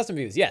filtering custom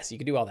views. Yes, you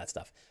can do all that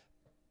stuff.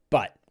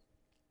 But,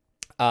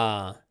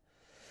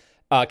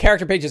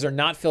 character pages are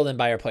not filled in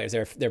by our players.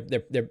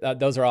 They're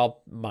those are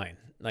all mine.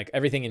 Like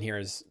everything in here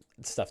is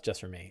stuff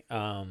just for me.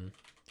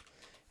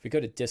 If we go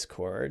to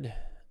Discord,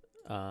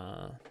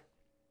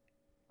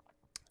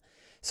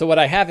 so what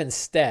I have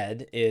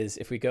instead is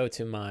if we go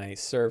to my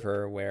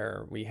server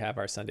where we have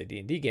our Sunday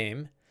D&D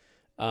game,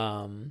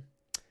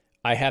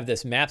 I have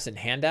this maps and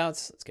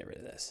handouts. Let's get rid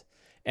of this.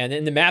 And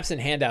in the maps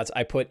and handouts,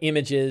 I put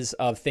images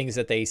of things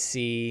that they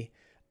see.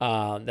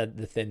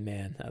 The Thin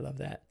Man, I love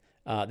that.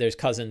 There's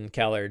Cousin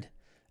Kellard.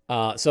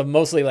 So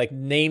mostly like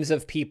names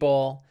of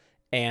people,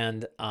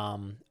 and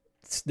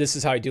this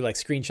is how I do like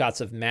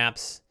screenshots of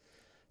maps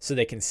so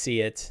they can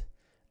see it,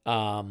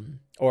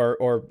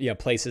 or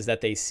places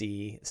that they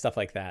see, stuff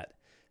like that.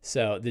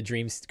 So the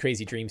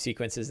crazy dream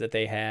sequences that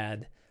they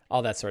had,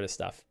 all that sort of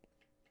stuff.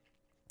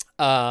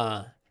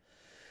 So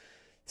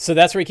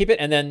that's where we keep it.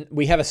 And then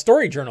we have a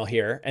story journal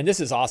here, and this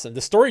is awesome.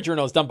 The story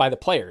journal is done by the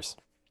players.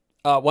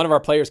 One of our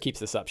players keeps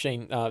this up,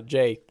 Shane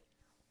Jay.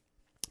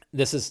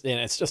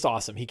 It's just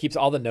awesome. He keeps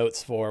all the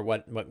notes for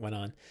what went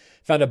on.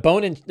 Found a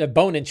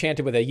bone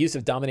enchanted with a use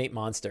of dominate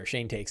monster.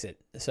 Shane takes it.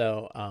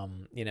 So,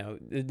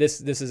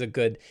 this is a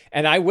good,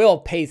 and I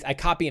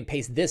copy and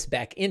paste this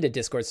back into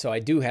Discord. So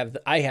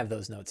I have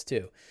those notes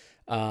too.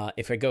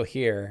 If I go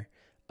here,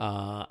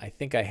 I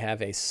think I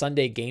have a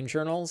Sunday game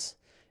journals,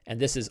 and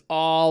this is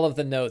all of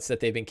the notes that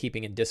they've been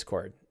keeping in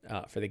Discord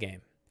for the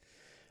game.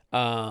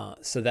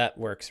 So that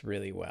works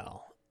really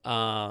well.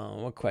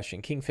 What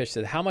question? Kingfish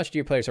said, how much do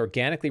your players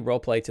organically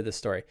roleplay to the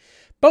story?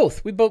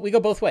 Both. We go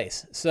both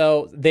ways.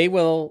 So they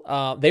will,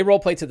 they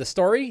roleplay to the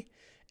story,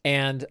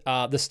 and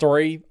the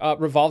story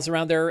revolves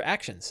around their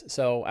actions.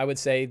 So I would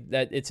say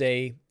that it's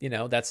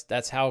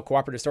that's how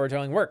cooperative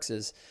storytelling works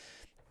is,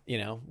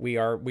 we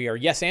are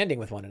yes-anding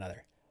with one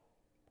another.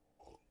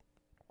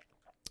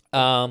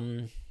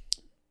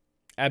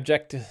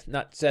 Abject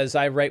Nut says,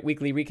 I write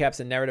weekly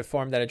recaps in narrative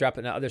form that I drop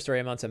in other story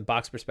amounts and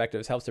box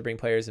perspectives. Helps to bring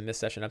players in this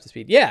session up to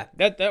speed. Yeah,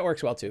 that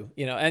works well too.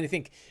 And I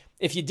think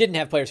if you didn't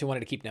have players who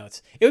wanted to keep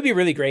notes, it would be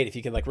really great if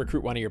you could like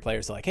recruit one of your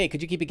players to like, hey,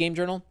 could you keep a game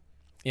journal?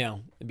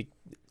 It'd be,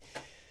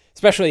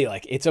 especially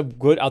like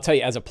I'll tell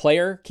you, as a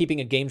player,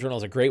 keeping a game journal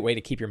is a great way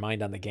to keep your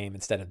mind on the game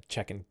instead of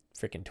checking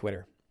freaking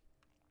Twitter.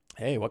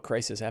 Hey, what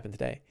crisis happened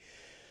today?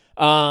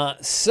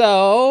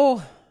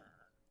 So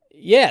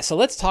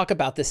let's talk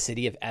about the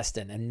city of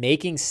Eston and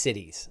making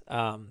cities.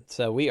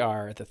 So we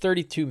are at the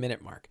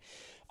 32-minute mark.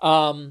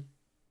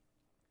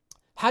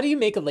 How do you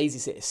make a lazy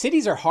city?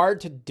 Cities are hard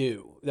to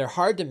do. They're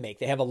hard to make.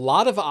 They have a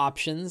lot of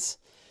options.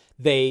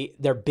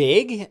 They're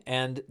big,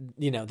 and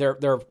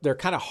they're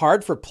kind of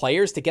hard for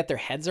players to get their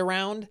heads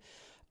around.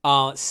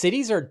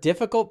 Cities are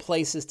difficult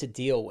places to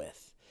deal with.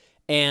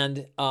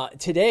 And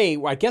today,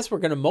 I guess we're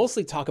going to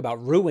mostly talk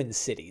about ruined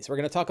cities. We're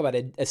going to talk about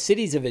a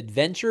cities of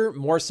adventure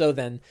more so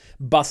than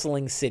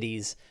bustling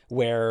cities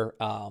where,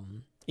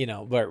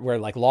 where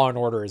like law and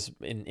order is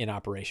in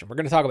operation. We're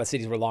going to talk about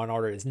cities where law and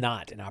order is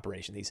not in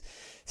operation. These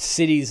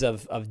cities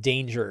of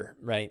danger,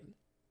 right?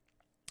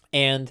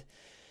 And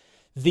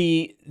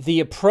the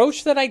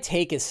approach that I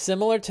take is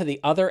similar to the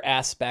other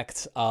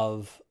aspects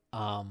of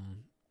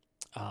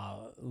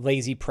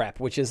lazy prep,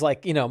 which is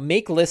like,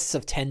 make lists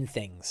of 10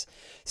 things.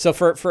 So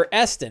for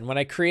Eston, when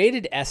I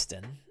created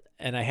Eston,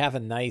 and I have a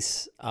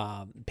nice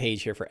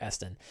page here for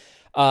Eston,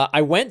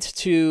 I went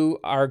to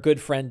our good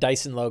friend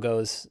Dyson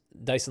Logos,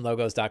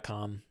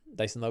 DysonLogos.com,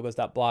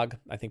 DysonLogos.blog.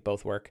 I think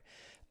both work.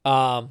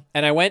 And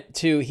I went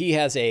to, he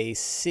has a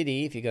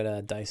city. If you go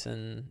to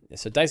Dyson,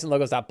 so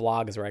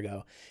DysonLogos.blog is where I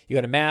go. You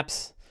go to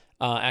maps.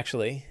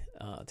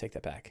 Take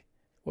that back.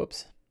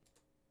 Whoops.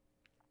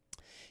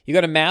 You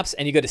go to maps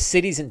and you go to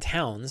cities and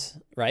towns,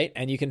 right?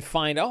 And you can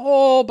find a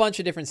whole bunch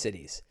of different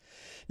cities.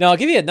 Now, I'll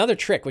give you another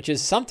trick, which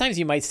is sometimes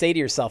you might say to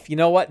yourself, you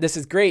know what, this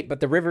is great, but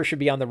the river should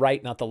be on the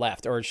right, not the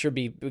left, or it should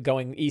be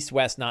going east,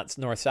 west, not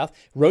north, south.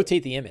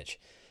 Rotate the image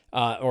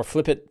or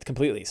flip it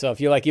completely. So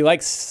if you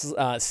like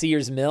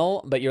Sears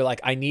Mill, but you're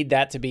like, I need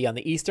that to be on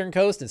the eastern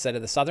coast instead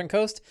of the southern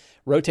coast,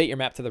 rotate your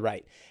map to the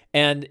right.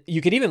 And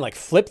you could even like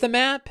flip the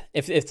map.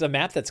 If it's a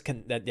map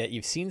that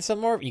you've seen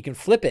somewhere, you can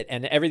flip it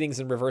and everything's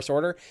in reverse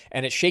order,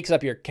 and it shakes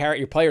up your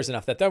players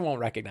enough that they won't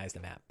recognize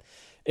the map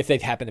if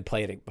they've happened to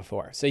play it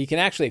before. So you can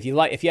actually,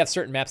 if you have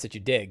certain maps that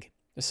you dig,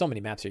 there's so many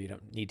maps here you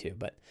don't need to,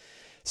 but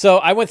so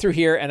I went through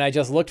here and I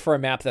just looked for a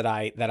map that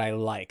I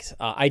liked.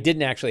 I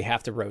didn't actually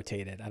have to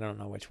rotate it. I don't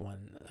know which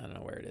one. I don't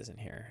know where it is in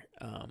here.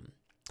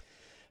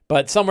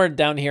 But somewhere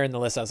down here in the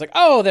list, I was like,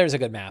 oh, there's a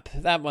good map.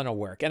 That one will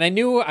work. And I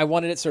knew I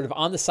wanted it sort of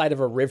on the side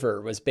of a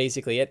river was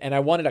basically it. And I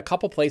wanted a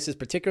couple places,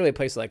 particularly a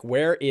place like,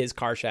 where is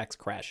Karshak's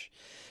Creche?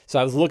 So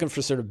I was looking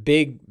for sort of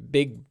big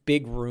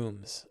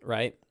rooms,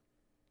 right?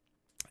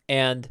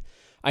 And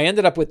I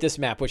ended up with this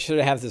map, which sort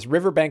of has this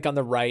riverbank on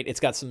the right. It's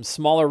got some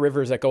smaller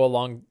rivers that go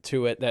along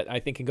to it that I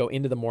think can go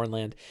into the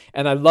Mournland.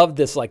 And I love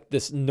this, like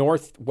this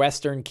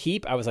northwestern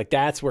keep. I was like,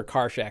 that's where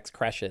Karshak's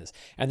Creche is.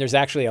 And there's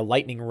actually a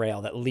lightning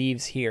rail that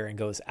leaves here and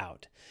goes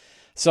out.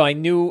 So I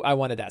knew I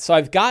wanted that. So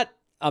I've got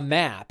a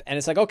map, and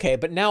it's like, okay,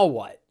 but now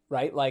what,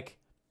 right? Like,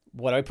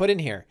 what do I put in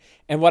here?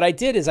 And what I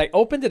did is I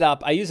opened it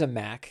up. I use a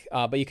Mac,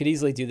 but you could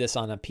easily do this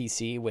on a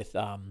PC with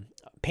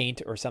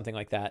Paint or something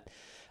like that.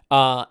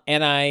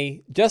 And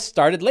I just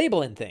started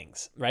labeling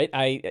things, right?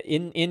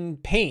 In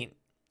Paint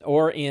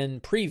or in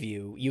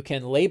Preview, you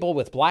can label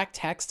with black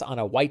text on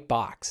a white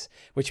box,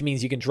 which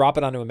means you can drop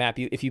it onto a map.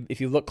 If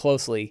you look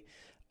closely,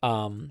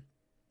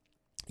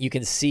 you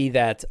can see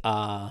that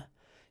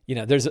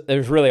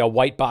there's really a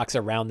white box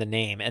around the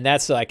name, and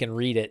that's so I can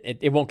read it.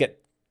 It won't get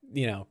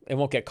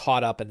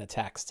caught up in the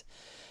text.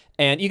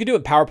 And you can do it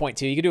in PowerPoint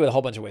too. You can do it a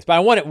whole bunch of ways. But I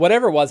want it,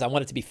 whatever it was, I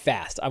want it to be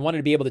fast. I wanted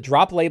to be able to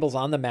drop labels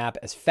on the map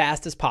as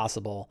fast as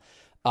possible,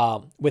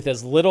 with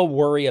as little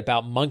worry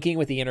about monkeying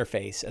with the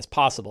interface as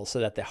possible, so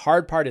that the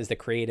hard part is the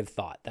creative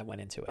thought that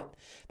went into it.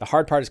 The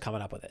hard part is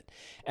coming up with it.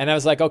 And I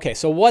was like, okay,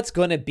 so what's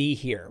going to be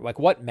here? Like,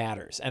 what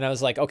matters? And I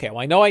was like, okay,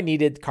 well, I know I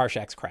needed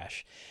Karshak's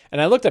Creche. And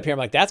I looked up here, I'm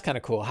like, that's kind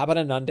of cool. How about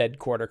an undead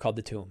quarter called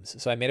the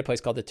Tombs? So I made a place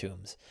called the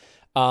Tombs.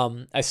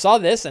 I saw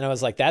this and I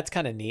was like, that's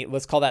kind of neat.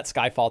 Let's call that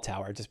Skyfall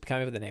Tower. Just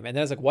come up with the name. And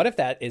then I was like, what if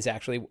that is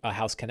actually a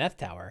House Kenneth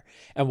tower?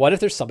 And what if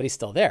there's somebody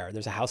still there?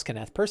 There's a House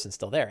Kenneth person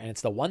still there. And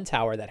it's the one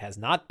tower that has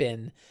not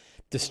been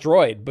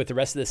destroyed with the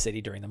rest of the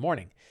city during the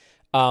morning.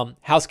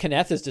 House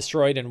Kenneth is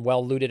destroyed and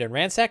well looted and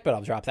ransacked, but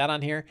I'll drop that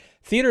on here.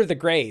 Theater of the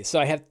Greys. So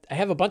I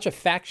have a bunch of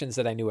factions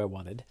that I knew I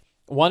wanted.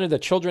 One of the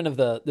children of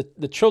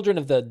the children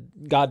of the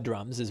god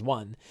drums is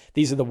one.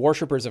 These are the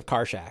worshippers of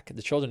Karshak,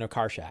 the children of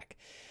Karshak.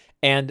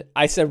 And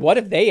I said, what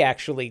if they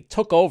actually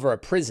took over a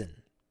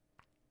prison?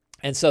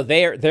 And so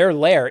their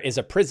lair is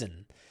a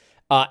prison,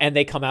 and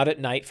they come out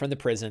at night from the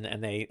prison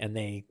and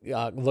they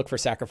look for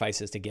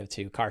sacrifices to give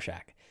to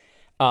Karshak.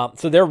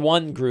 So they're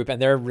one group,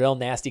 and they're real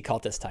nasty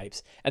cultist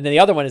types. And then the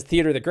other one is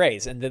Theater of the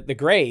Greys, and the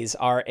Greys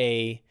are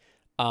a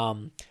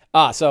Callum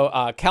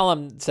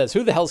says,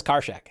 who the hell's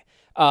Karshak?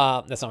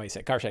 That's not what he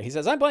said. Karshak. He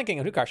says, I'm blanking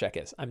on who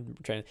Karshak is. I'm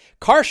trying.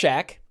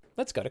 Karshak.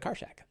 Let's go to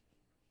Karshak.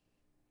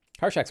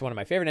 Karshak's one of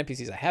my favorite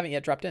NPCs I haven't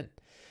yet dropped in.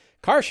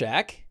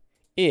 Karshak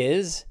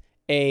is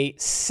a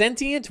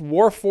sentient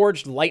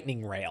warforged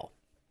lightning rail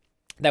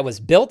that was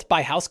built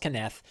by House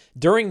Kenneth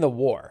during the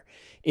war.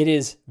 It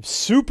is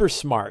super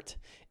smart.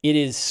 It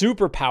is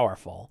super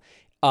powerful.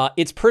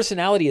 Its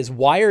personality is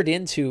wired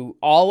into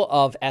all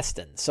of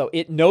Eston, so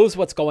it knows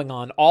what's going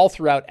on all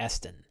throughout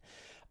Eston.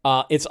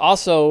 It's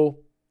also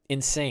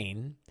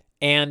insane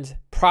and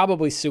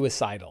probably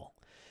suicidal,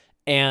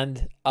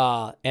 and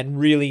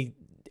really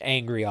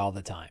angry all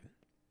the time.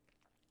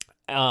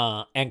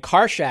 And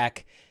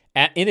Karshak,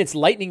 in its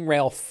lightning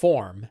rail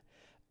form,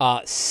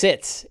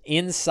 sits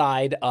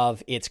inside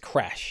of its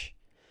creche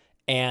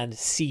and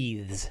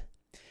seethes.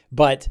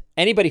 But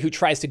anybody who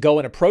tries to go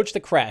and approach the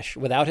creche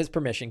without his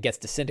permission gets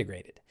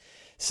disintegrated.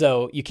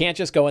 So you can't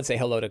just go and say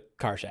hello to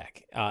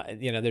Karshak.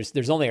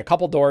 There's only a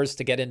couple doors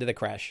to get into the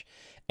creche,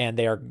 and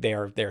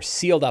they're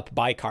sealed up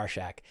by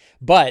Karshak.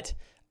 But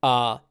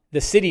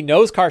the city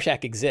knows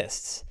Karshak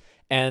exists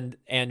and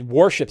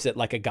worships it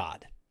like a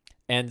god.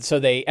 And so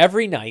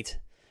every night,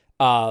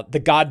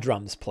 the god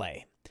drums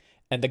play.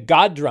 And the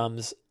god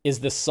drums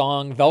is the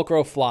song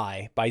Velcro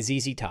Fly by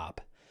ZZ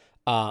Top.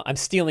 I'm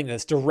stealing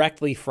this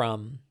directly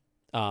from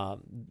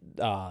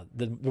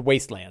the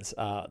Wastelands,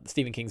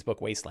 Stephen King's book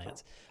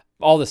Wastelands.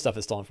 All this stuff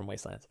is stolen from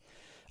Wastelands.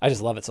 I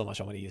just love it so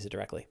much I want to use it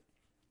directly.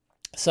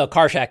 So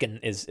Karshak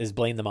is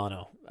Blame the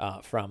Mono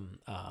from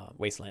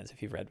Wastelands,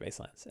 if you've read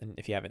Wastelands. And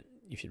if you haven't,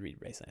 you should read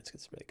Wastelands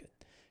because it's really good.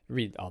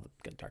 Read all the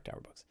good Dark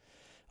Tower books.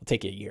 It'll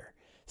take you a year.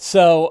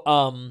 So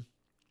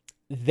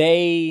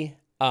they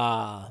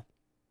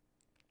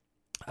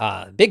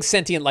big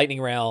sentient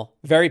lightning rail,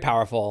 very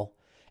powerful,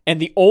 and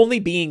the only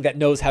being that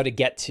knows how to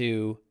get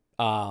to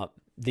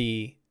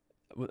the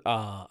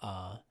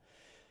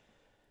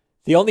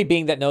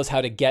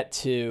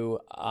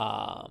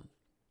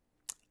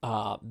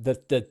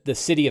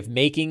city of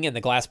Making and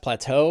the Glass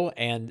Plateau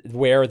and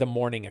where the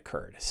morning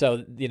occurred.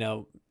 So,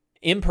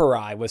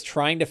 Imperai was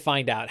trying to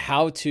find out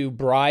how to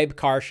bribe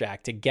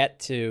Karshak to get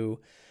to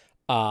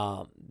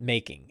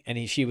Making,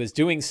 and she was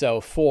doing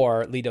so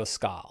for Lido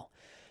Skal.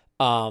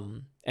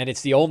 And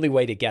it's the only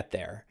way to get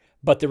there.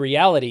 But the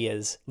reality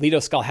is Lido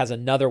Skal has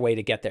another way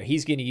to get there.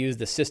 He's going to use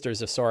the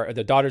sisters of Sora, or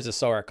the daughters of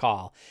Sora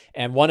Kal,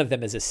 and one of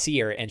them is a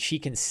seer, and she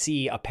can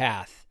see a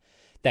path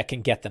that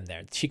can get them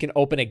there. She can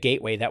open a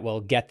gateway that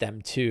will get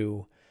them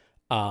to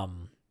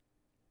the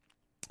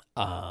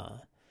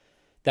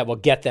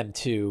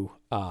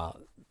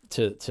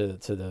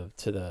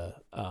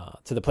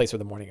place where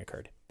the morning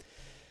occurred.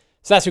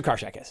 So that's who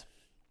Karshak is.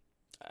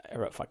 I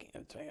wrote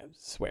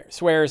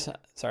swears.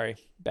 Sorry,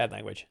 bad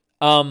language.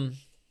 My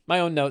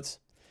own notes.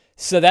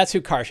 So that's who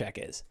Karshak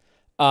is.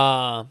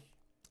 And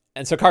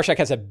so Karshak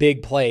has a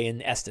big play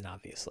in Eston,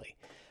 obviously.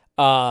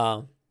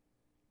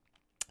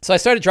 So I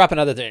started dropping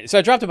other things. So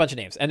I dropped a bunch of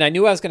names, and I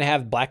knew I was going to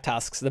have Black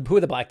Tusks. Who are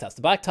the Black Tusks?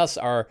 The Black Tusks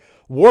are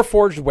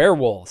Warforged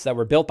werewolves that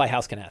were built by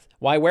House Kenneth.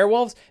 Why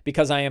werewolves?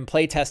 Because I am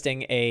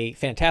playtesting a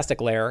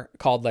fantastic lair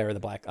called Lair of the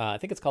Black. I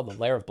think it's called the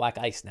Lair of Black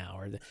Ice now,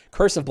 or the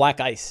Curse of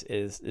Black Ice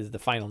is the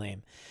final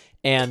name,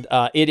 and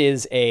it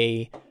is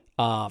a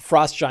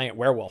frost giant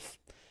werewolf.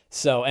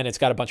 So, and it's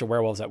got a bunch of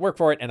werewolves that work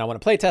for it, and I want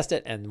to play test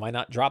it, and why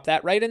not drop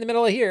that right in the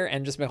middle of here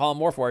and just call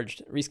them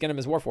Warforged, reskin them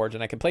as Warforged,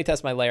 and I can play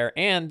test my lair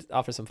and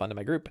offer some fun to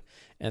my group,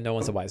 and no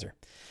one's the wiser.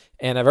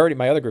 And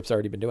my other group's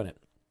already been doing it.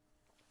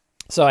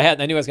 So I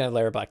knew I was going to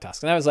lair a Black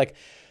Tusk, and I was like,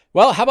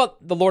 well, how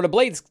about the Lord of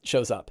Blades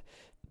shows up?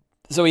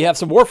 So we have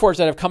some Warforged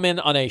that have come in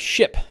on a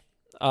ship,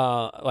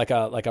 like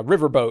a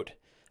riverboat,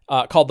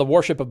 called the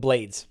Warship of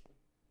Blades.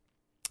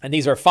 And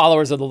these are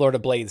followers of the Lord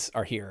of Blades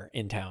are here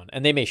in town,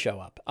 and they may show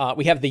up.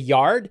 We have the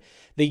Yard.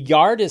 The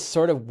Yard is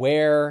sort of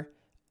where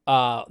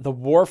the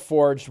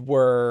Warforged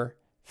were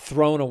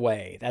thrown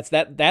away.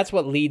 That's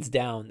what leads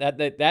down.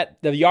 The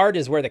Yard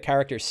is where the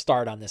characters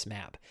start on this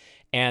map,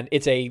 and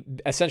it's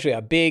essentially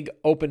a big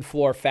open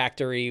floor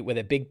factory with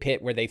a big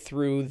pit where they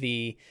threw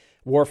the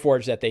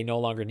Warforged that they no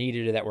longer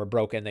needed or that were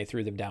broken. They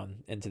threw them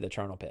down into the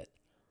charnel pit.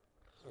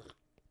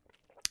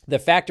 The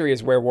factory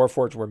is where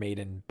Warforged were made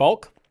in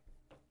bulk.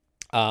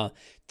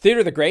 Theater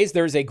of the Greys,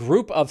 there's a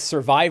group of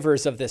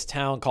survivors of this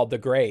town called the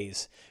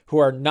Greys who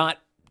are not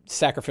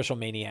sacrificial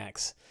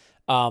maniacs.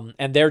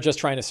 And they're just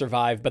trying to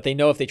survive, but they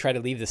know if they try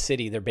to leave the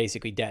city, they're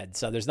basically dead.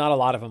 So there's not a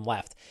lot of them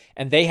left.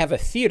 And they have a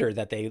theater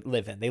that they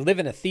live in. They live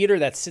in a theater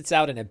that sits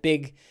out in a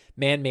big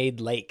man-made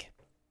lake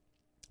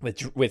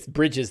with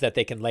bridges that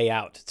they can lay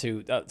out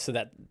to so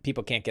that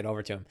people can't get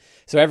over to them.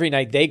 So every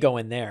night they go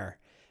in there.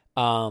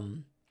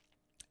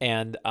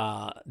 And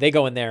they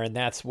go in there, and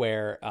that's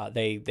where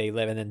they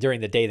live. And then during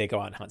the day, they go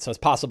out and hunt. So it's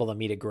possible to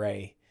meet a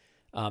Grey.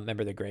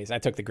 Remember the Greys? I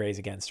took the Greys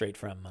again straight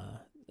from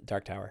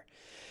Dark Tower.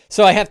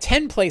 So I have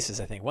 10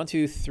 places, I think. 1,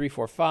 2, 3,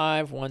 4,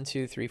 5. 1,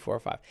 2, 3, 4,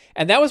 5.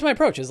 And that was my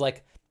approach, is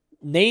like,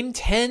 name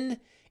 10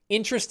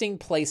 interesting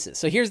places.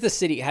 So here's the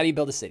city. How do you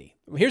build a city?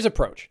 Here's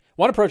approach.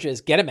 One approach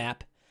is get a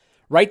map,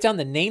 write down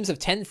the names of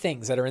 10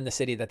 things that are in the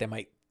city that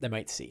they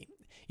might see.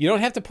 You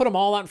don't have to put them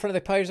all out in front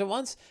of the players at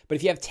once, but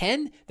if you have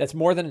 10, that's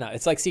more than enough.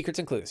 It's like secrets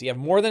and clues. You have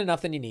more than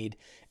enough than you need,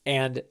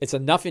 and it's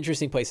enough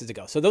interesting places to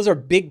go. So those are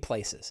big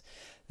places.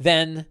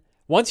 Then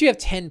once you have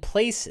 10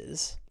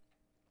 places,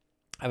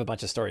 I have a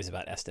bunch of stories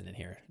about Eston in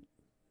here,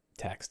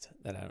 text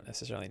that I don't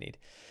necessarily need.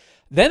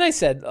 Then I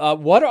said,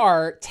 what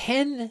are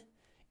 10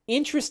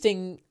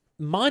 interesting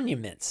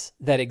monuments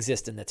that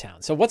exist in the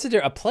town? So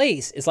a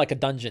place is like a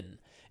dungeon.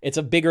 It's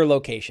a bigger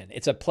location.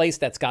 It's a place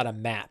that's got a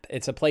map.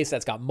 It's a place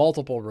that's got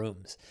multiple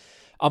rooms.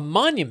 A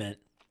monument,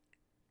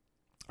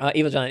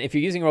 Evil John, if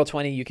you're using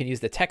Roll20, you can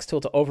use the text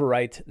tool to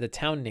overwrite the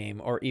town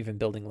name or even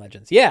building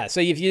legends. Yeah, so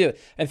if you do,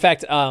 in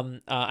fact,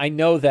 I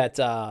know that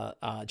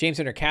James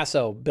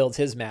Intercasso builds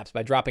his maps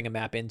by dropping a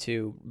map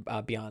into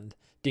Beyond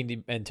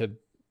D&D into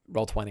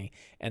Roll20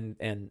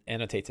 and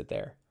annotates it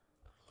there.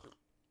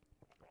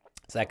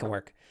 So that can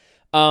work.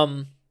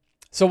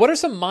 So what are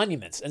some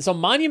monuments? And so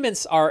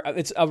monuments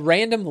it's a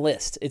random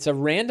list. It's a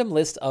random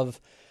list of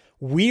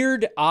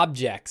weird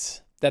objects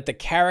that the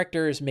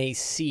characters may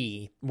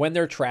see when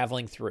they're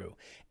traveling through.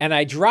 And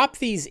I drop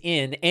these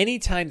in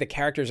anytime the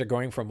characters are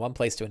going from one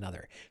place to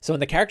another. So when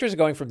the characters are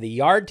going from the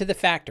yard to the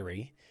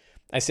factory,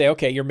 I say,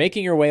 okay, you're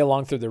making your way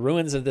along through the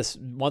ruins of this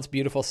once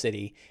beautiful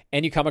city,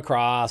 and you come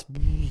across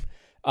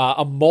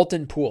a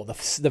molten pool. The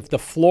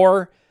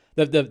floor...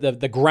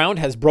 The ground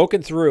has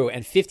broken through,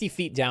 and 50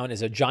 feet down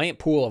is a giant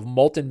pool of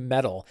molten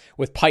metal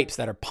with pipes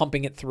that are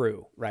pumping it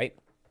through, right?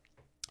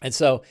 And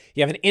so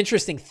you have an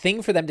interesting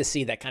thing for them to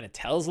see that kind of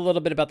tells a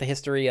little bit about the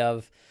history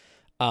of,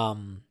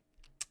 Eston,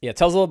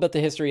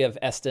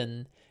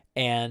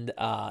 and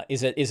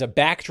is a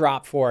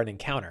backdrop for an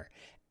encounter.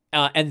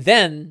 And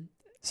then,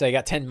 so you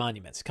got 10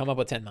 monuments. Come up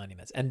with 10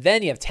 monuments. And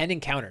then you have 10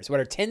 encounters. What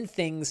are 10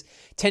 things,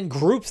 10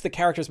 groups the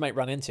characters might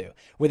run into,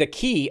 with a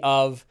key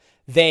of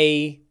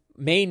they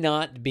may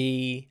not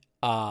be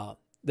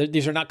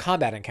these are not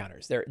combat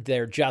encounters. They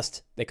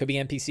could be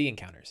NPC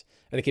encounters,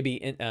 or they could be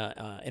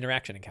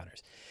interaction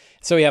encounters.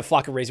 So we have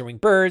flock of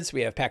razor-winged birds,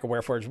 we have pack of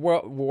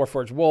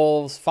warforged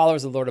wolves,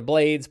 followers of the Lord of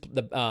Blades,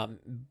 the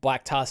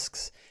Black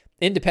Tusks,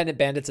 independent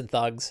bandits and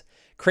thugs,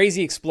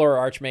 crazy explorer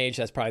archmage,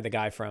 that's probably the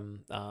guy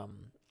from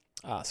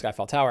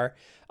Skyfall Tower,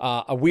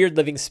 a weird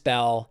living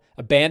spell,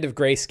 a band of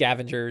gray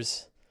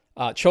scavengers,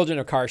 children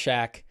of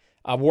Karshak,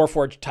 a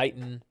warforged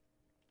titan,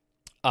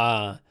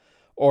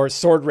 or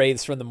sword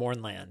wraiths from the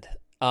Mournland,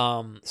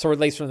 sword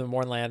lace from the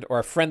Mournland, or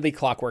a friendly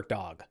clockwork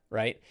dog,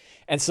 right?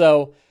 And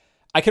so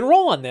I can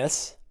roll on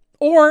this,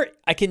 or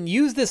I can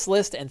use this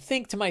list and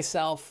think to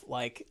myself,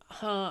 like,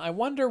 I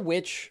wonder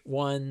which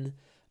one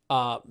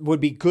would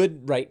be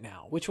good right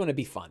now. Which one would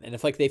be fun? And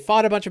if like they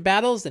fought a bunch of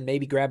battles, then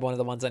maybe grab one of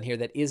the ones on here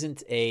that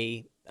isn't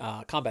a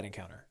combat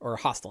encounter or a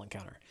hostile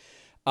encounter.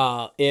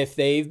 If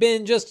they've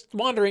been just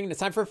wandering and it's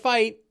time for a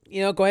fight,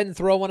 go ahead and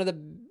throw one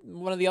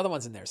of the other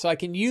ones in there. So I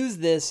can use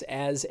this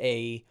as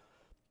a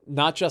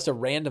not just a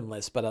random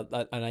list, but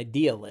an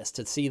idea list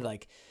to see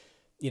like,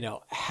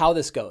 how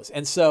this goes.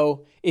 And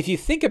so if you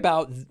think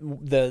about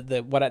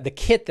the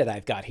kit that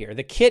I've got here,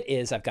 the kit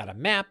is I've got a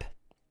map,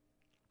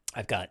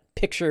 I've got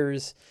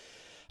pictures,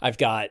 I've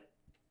got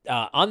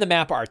on the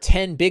map are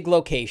 10 big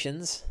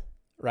locations,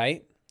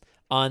 right?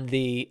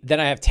 Then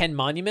I have 10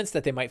 monuments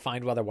that they might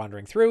find while they're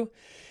wandering through.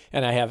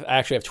 And I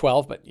actually have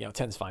 12, but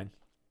 10's fine.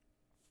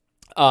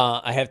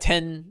 I have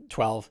 10,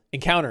 12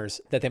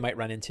 encounters that they might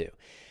run into.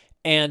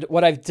 And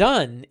what I've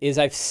done is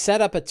I've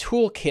set up a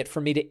toolkit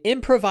for me to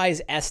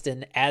improvise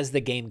Eston as the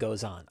game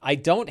goes on. I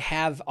don't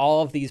have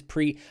all of these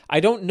I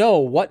don't know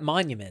what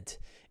monument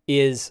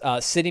is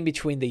sitting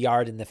between the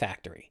yard and the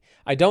factory.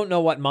 I don't know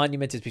what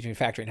monument is between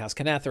factory and House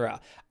Canathra.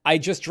 I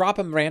just drop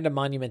a random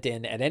monument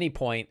in at any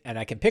point, and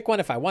I can pick one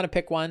if I want to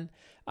pick one.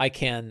 I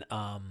can,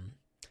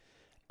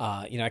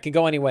 I can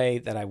go any way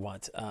that I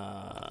want.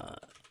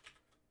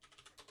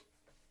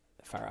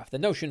 Fire off the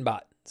Notion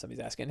bot.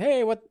 Somebody's asking,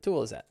 hey, what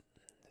tool is that?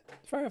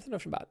 Fire off the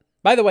Notion bot.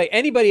 By the way,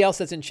 anybody else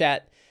that's in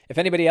chat, if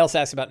anybody else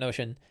asks about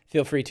Notion,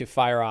 feel free to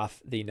fire off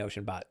the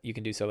Notion bot. You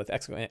can do so with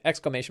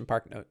exclamation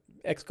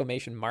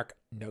mark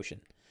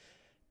Notion.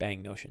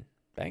 Bang Notion.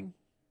 Bang?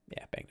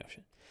 Yeah, bang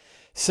Notion.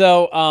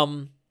 So,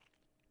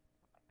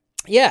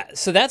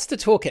 so that's the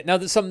toolkit. Now,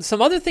 there's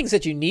some other things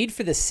that you need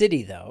for the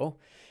city, though,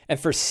 and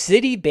for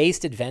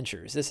city-based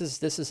adventures, this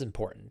is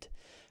important,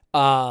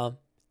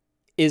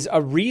 is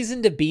a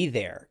reason to be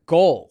there.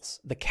 Goals.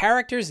 The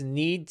characters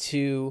need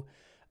to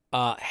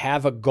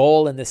have a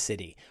goal in the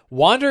city.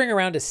 Wandering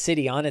around a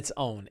city on its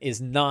own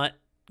is not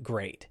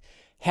great.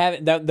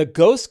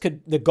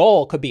 The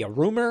goal could be a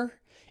rumor.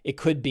 It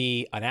could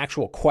be an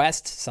actual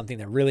quest, something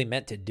they're really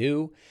meant to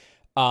do.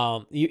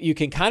 You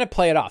can kind of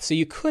play it off. So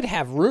you could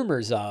have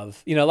rumors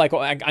of, like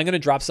I'm going to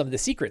drop some of the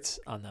secrets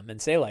on them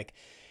and say like,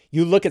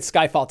 you look at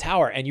Skyfall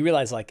Tower and you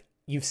realize like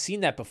you've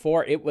seen that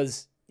before.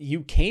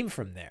 You came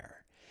from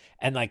there,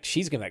 and like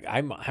she's gonna be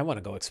like, I want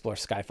to go explore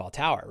Skyfall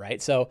Tower,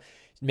 right? So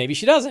maybe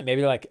she doesn't.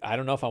 Maybe like, I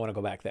don't know if I want to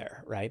go back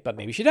there, right? But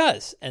maybe she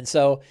does. And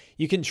so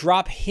you can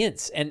drop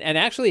hints. And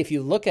actually, if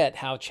you look at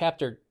how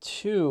Chapter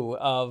 2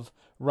 of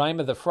Rime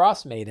of the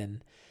Frost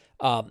Maiden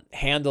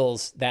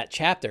handles that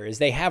chapter, is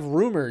they have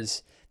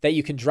rumors that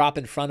you can drop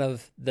in front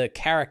of the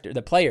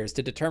players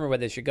to determine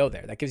whether they should go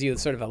there. That gives you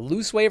sort of a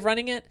loose way of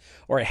running it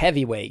or a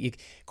heavy way.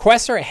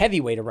 Quests are a heavy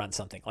way to run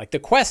something. Like the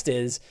quest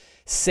is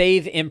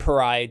save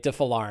Imperi de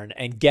Falarn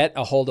and get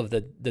a hold of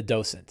the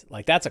docent.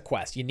 Like that's a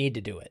quest. You need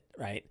to do it,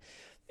 right?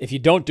 If you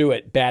don't do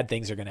it, bad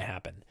things are going to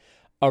happen.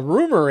 A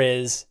rumor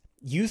is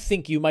you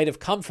think you might have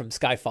come from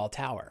Skyfall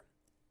Tower.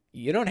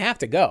 You don't have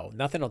to go.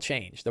 Nothing will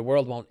change. The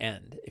world won't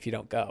end if you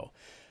don't go.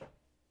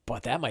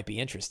 But that might be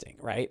interesting,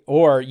 right?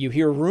 Or you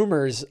hear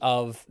rumors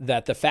of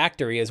that the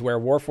factory is where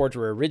Warforged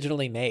were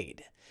originally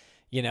made.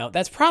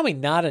 That's probably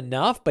not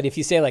enough. But if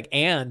you say like,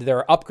 and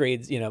there are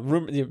upgrades,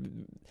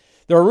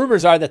 there are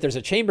rumors are that there's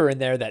a chamber in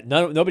there that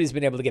nobody's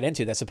been able to get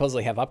into that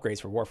supposedly have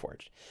upgrades for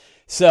Warforged.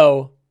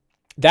 So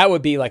that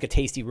would be like a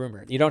tasty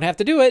rumor. You don't have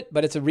to do it,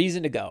 but it's a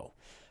reason to go.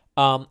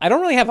 I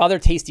don't really have other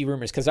tasty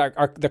rumors because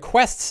the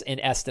quests in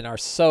Eston are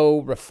so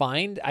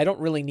refined. I don't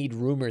really need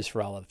rumors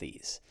for all of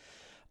these.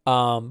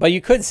 But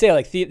you could say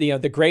like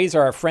the Greys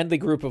are a friendly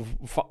group of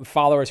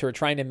followers who are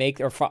trying to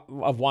make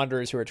of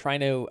wanderers who are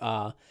trying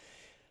to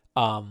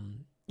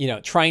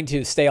trying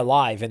to stay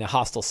alive in a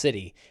hostile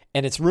city,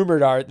 and it's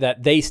rumored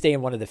that they stay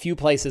in one of the few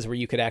places where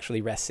you could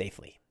actually rest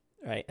safely,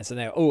 right? And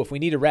so if we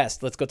need a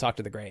rest, let's go talk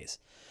to the Greys.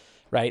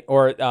 Right.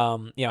 Or,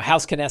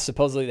 House Canneth,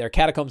 supposedly there are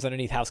catacombs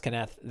underneath House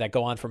Canneth that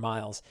go on for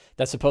miles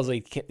that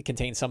supposedly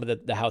contain some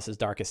of the house's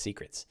darkest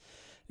secrets.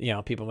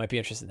 People might be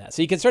interested in that.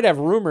 So you can sort of have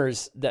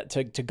rumors that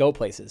to go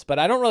places, but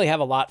I don't really have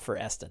a lot for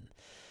Eston.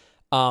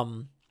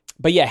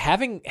 But yeah,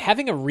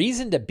 having a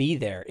reason to be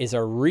there is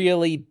a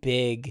really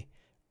big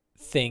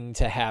thing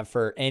to have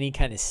for any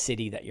kind of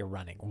city that you're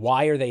running.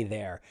 Why are they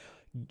there?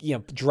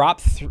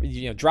 Drop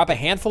a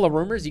handful of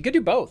rumors. You could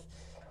do both.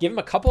 Give them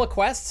a couple of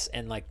quests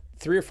and like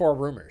 3 or 4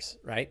 rumors,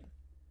 right?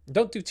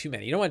 Don't do too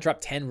many. You don't want to drop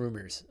 10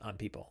 rumors on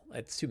people.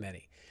 It's too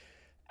many.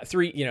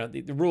 3,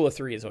 the rule of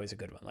 3 is always a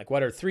good one. Like,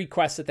 what are 3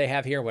 quests that they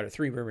have here? What are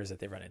 3 rumors that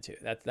they run into?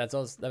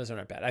 Those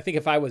aren't bad. I think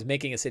if I was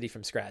making a city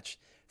from scratch,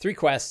 3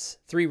 quests,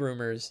 3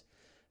 rumors,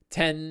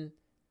 10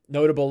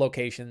 notable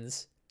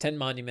locations, 10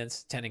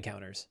 monuments, 10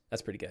 encounters.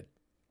 That's pretty good.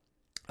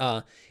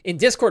 In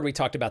Discord, we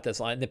talked about this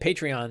a lot. In the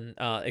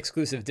Patreon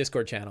exclusive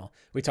Discord channel,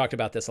 we talked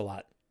about this a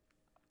lot.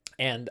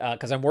 And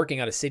because I'm working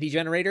on a city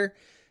generator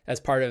as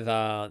part of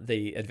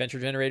the adventure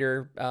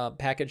generator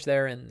package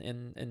there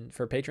and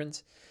for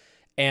patrons.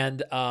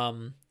 And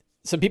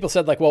some people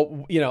said like,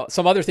 well,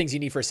 some other things you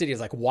need for a city is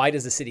like, why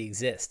does the city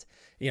exist?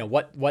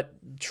 What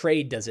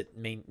trade is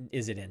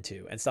it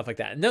into and stuff like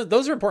that. And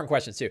those are important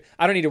questions too.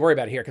 I don't need to worry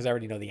about it here because I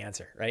already know the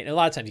answer, right? And a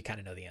lot of times you kind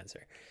of know the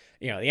answer.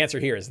 The answer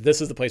here is this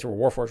is the place where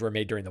Warforged were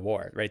made during the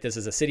war, right? This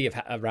is a city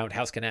around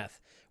House Canneth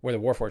where the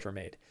Warforged were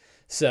made.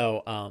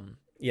 So, and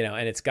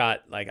it's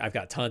got like, I've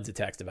got tons of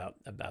text about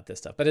this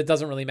stuff, but it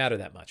doesn't really matter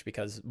that much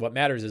because what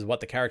matters is what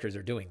the characters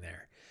are doing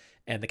there.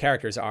 And the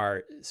characters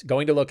are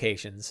going to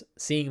locations,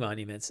 seeing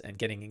monuments, and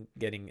getting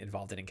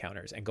involved in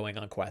encounters, and going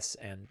on quests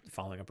and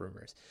following up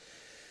rumors.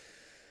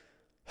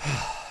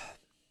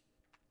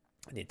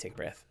 I need to take a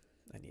breath.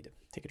 I need to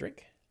take a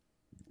drink.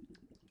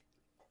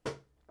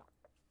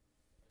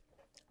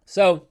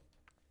 So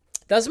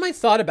that's my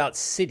thought about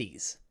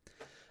cities.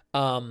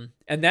 And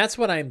that's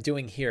what I'm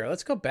doing here.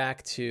 Let's go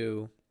back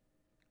to,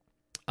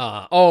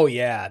 oh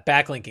yeah,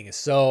 backlinking is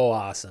so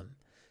awesome.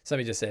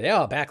 Somebody just said,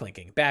 oh,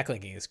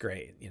 backlinking is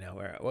great. You know,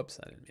 where, whoops,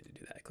 I didn't mean to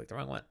do that. I clicked the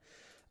wrong one.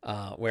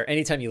 Where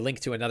anytime you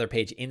link to another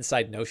page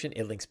inside Notion,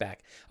 it links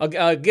back.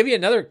 I'll give you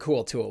another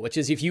cool tool, which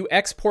is if you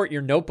export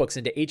your notebooks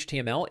into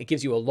HTML, it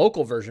gives you a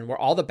local version where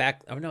all the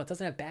oh no, it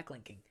doesn't have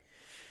backlinking.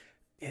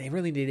 Yeah, they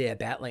really need to have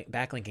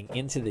backlinking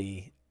into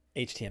the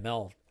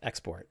HTML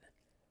export.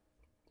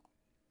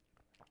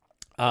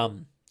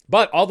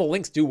 But all the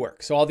links do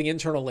work. So all the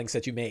internal links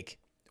that you make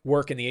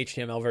work in the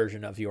HTML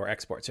version of your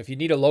export. So if you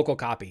need a local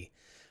copy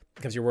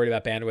because you're worried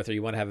about bandwidth or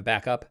you want to have a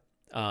backup,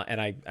 and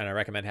I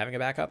recommend having a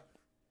backup,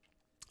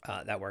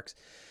 that works.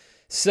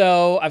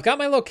 So I've got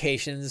my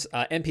locations,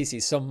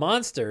 NPCs. So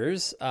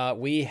monsters,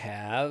 we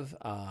have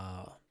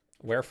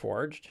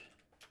Wereforged,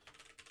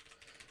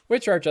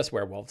 which are just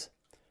werewolves.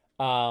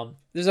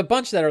 There's a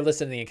bunch that are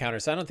listed in the encounter,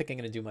 so I don't think I'm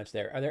going to do much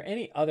there. Are there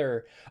any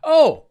other?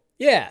 Oh,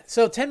 yeah.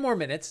 So 10 more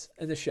minutes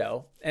in the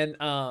show, and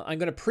I'm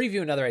going to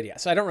preview another idea.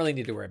 So I don't really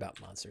need to worry about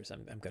monsters.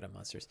 I'm good on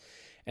monsters.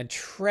 And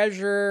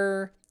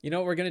treasure, you know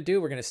what we're going to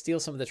do? We're going to steal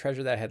some of the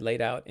treasure that I had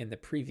laid out in the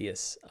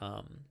previous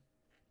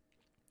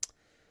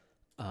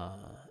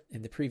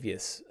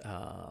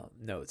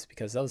notes,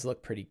 because those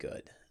look pretty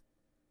good.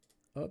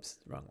 Oops,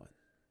 wrong one.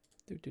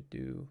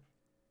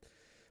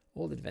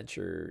 Old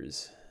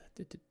adventures.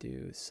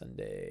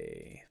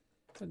 Sunday.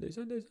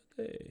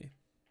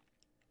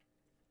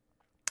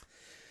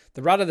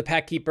 The Rod of the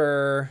Pack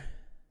Keeper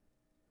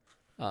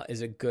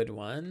is a good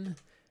one.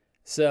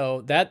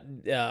 So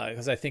that,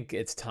 because I think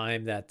it's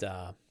time that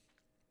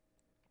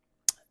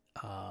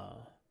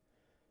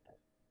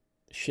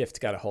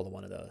Shift got a hold of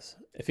one of those.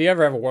 If you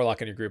ever have a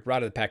Warlock in your group,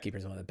 Rod of the Pack Keeper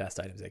is one of the best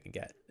items they can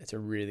get. It's a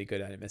really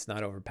good item. It's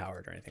not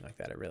overpowered or anything like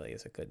that. It really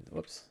is a good,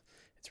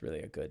 it's really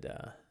a good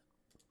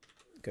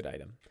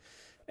item.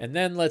 And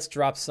then let's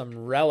drop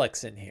some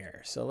relics in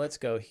here. So let's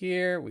go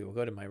here. We will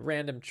go to my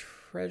random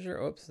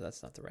treasure. Oops,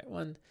 that's not the right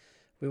one.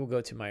 We will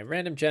go to my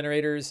random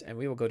generators, and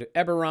we will go to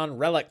Eberron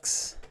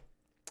relics.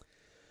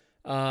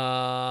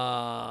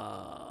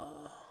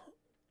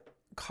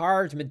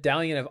 Carved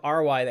medallion of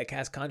RY that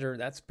casts conjure.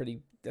 That's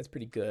pretty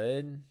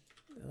good.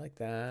 I like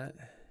that.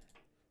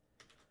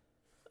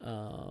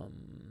 What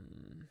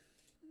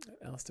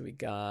else do we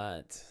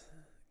got?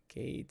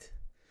 Gate.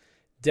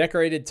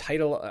 Decorated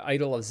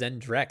idol of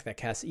Zendrek that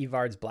casts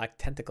Evard's black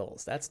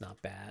tentacles. That's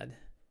not bad.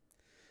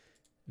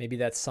 Maybe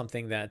that's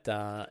something that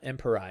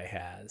Emperai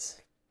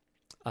has.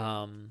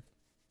 We'll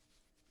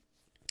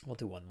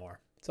do one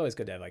more. It's always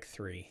good to have like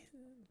 3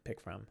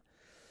 pick from.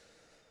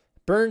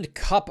 Burned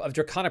Cup of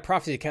Draconic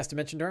Prophecy to cast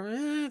Dimension Door.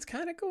 It's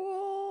kind of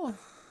cool.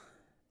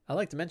 I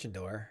like Dimension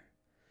Door.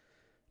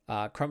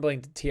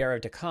 Crumbling Tiara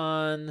of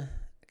Dakan.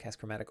 Cast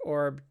Chromatic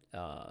Orb.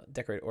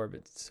 Decorated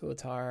Orbit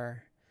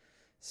Suitar.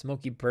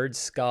 Smoky Bird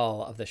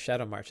Skull of the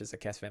Shadow Marches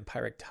that casts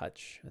Vampiric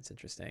Touch. That's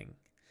interesting.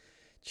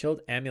 Chilled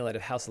Amulet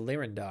of House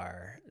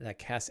Lyrindar that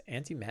casts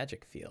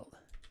Anti-Magic Field.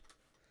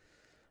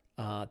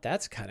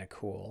 That's kind of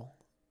cool.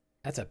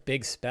 That's a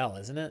big spell,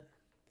 isn't it?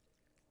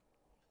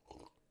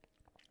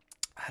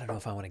 I don't know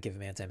if I want to give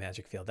him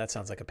Anti-Magic Field. That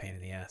sounds like a pain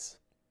in the ass.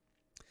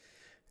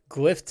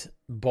 Glyphed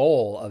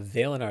Bowl of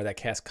Valenar that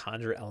casts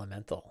Conjure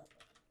Elemental.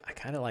 I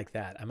kind of like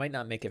that. I might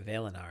not make it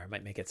Valenar. I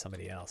might make it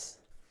somebody else.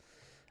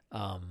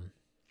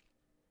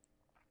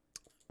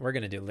 We're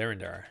going to do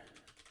Lyrindar.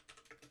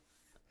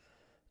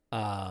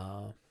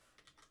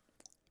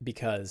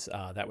 Because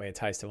that way it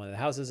ties to one of the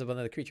houses of one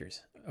of the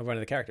creatures, of one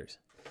of the characters.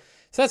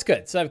 So that's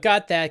good. So I've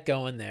got that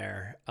going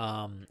there.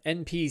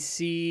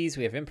 NPCs,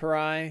 we have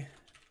Emperai.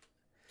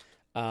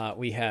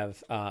 We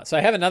have, so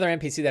I have another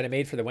NPC that I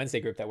made for the Wednesday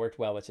group that worked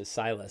well, which is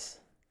Silas.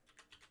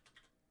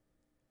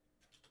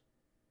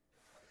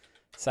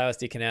 Silas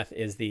Deaconef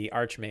is the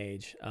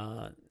Archmage,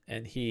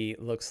 and he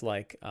looks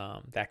like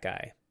that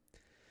guy.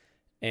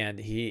 And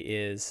he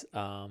is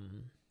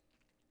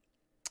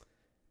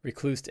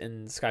reclused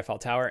in Skyfall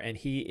Tower, and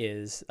he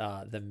is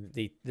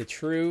the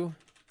true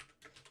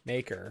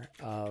maker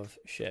of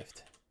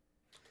Shift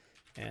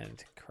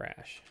and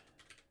Crash.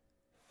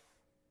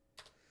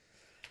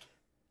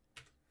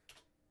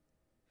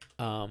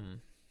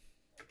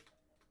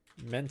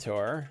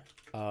 Mentor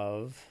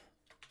of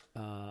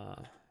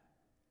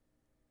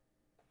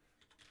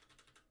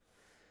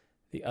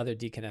the other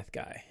Deaconeth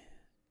guy.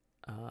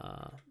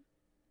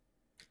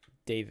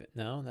 David.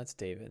 No, that's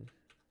David.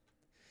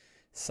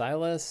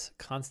 Silas,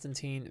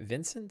 Constantine,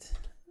 Vincent.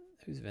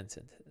 Who's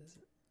Vincent?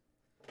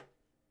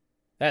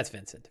 That's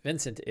Vincent.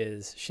 Vincent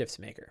is Shift's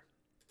maker.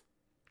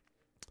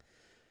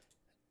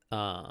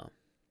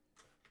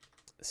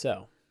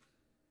 So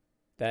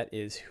that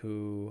is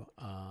who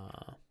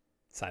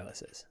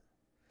Silas is.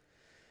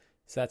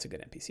 So that's a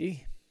good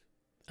NPC.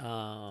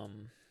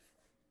 And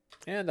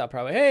I'll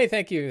probably, hey,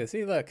 thank you.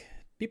 See, look,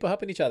 people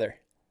helping each other.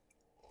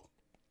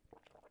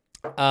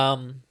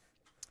 I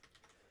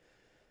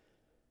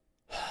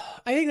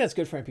think that's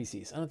good for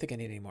NPCs. I don't think I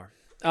need any more.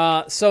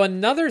 So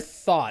another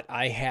thought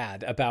I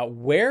had about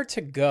where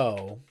to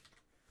go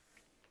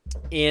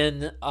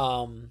in,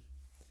 how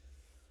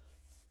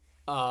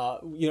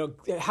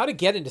to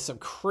get into some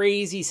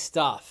crazy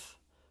stuff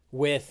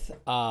with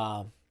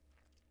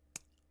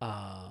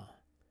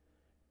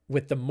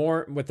the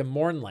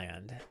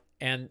Mournland.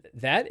 And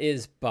that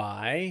is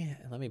by,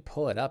 let me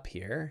pull it up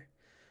here.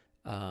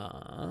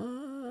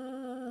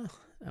 I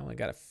only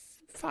got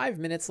 5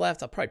 minutes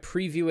left. I'll probably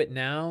preview it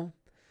now.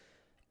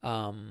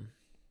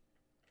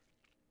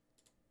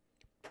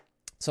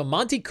 So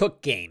Monty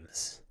Cook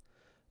Games.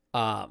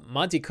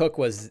 Monty Cook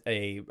was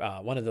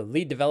one of the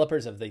lead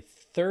developers of the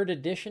 3rd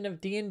edition of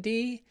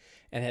D&D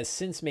and has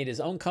since made his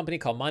own company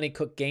called Monty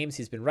Cook Games.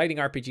 He's been writing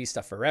RPG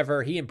stuff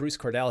forever. He and Bruce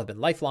Cordell have been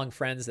lifelong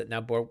friends that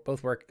now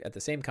both work at the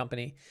same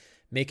company,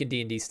 making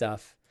D&D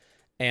stuff.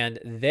 And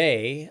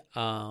they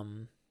have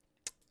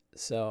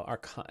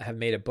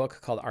made a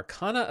book called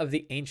Arcana of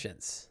the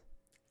Ancients.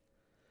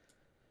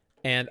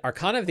 And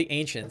Arcana of the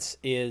Ancients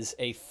is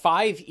a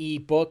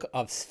 5e book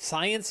of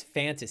science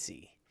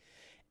fantasy.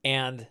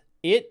 And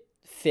it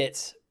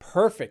fits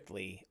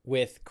perfectly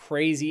with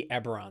crazy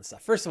Eberron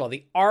stuff. First of all, their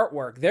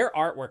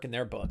artwork in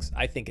their books,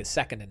 I think, is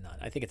second to none.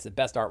 I think it's the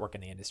best artwork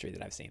in the industry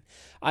that I've seen.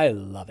 I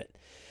love it.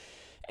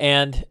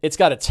 And it's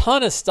got a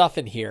ton of stuff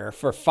in here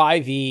for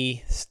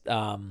 5e.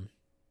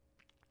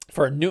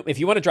 If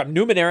you want to drop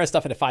Numenera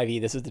stuff into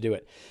 5e, this is to do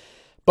it.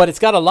 But it's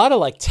got a lot of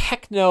like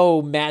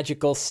techno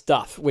magical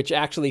stuff, which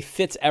actually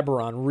fits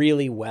Eberron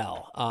really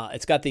well.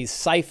 It's got these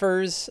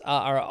ciphers,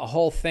 are a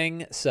whole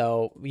thing.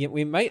 So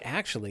we might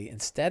actually,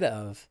 instead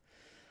of,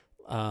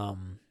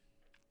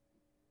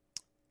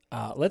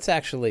 let's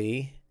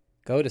actually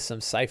go to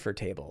some cipher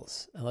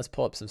tables and let's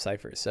pull up some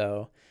ciphers.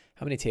 So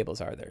how many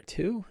tables are there?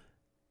 2?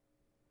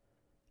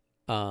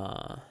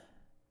 So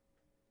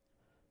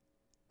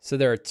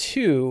there are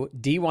 2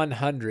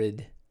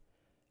 D100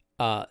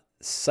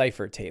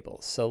 cipher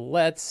tables. So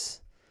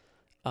let's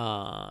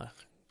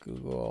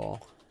Google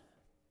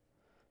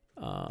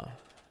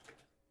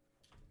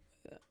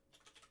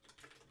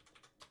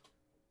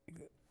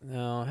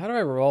no, how do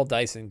I roll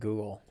dice in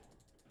Google?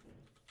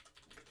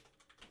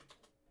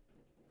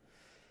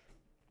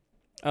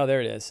 Oh,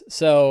 there it is.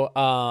 So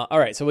all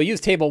right, so we'll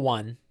use table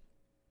 1.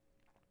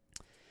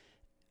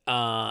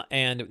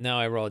 And now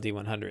I roll a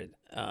D100.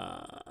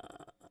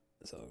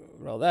 So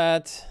roll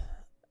that.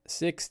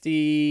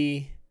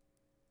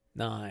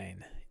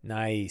 69.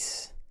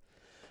 Nice.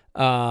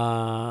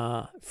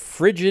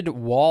 Frigid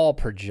wall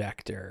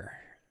projector.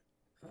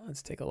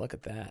 Let's take a look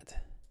at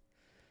that.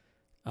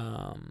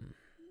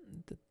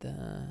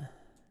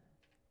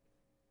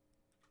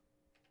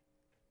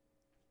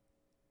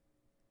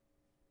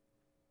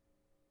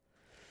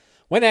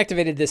 When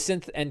activated, this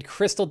synth and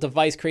crystal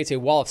device creates a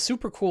wall of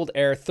supercooled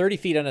air 30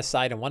 feet on a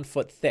side and 1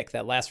 foot thick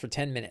that lasts for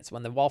 10 minutes.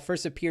 When the wall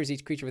first appears,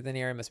 each creature within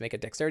the area must make a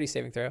dexterity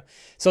saving throw.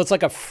 So it's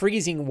like a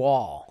freezing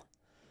wall.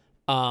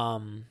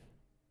 A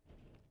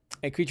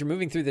creature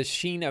moving through the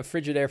sheen of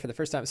frigid air for the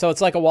first time. So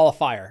it's like a wall of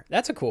fire.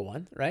 That's a cool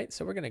one, right?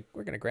 So we're gonna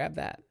grab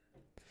that.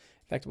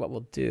 In fact, what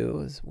we'll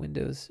do is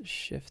Windows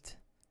Shift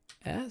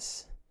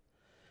S,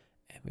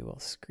 and we will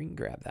screen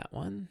grab that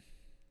one.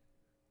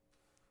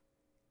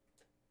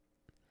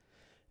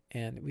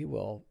 And we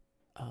will,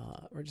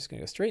 we're just going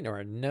to go straight into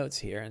our notes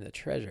here in the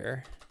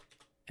treasure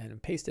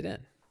and paste it in.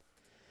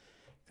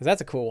 Because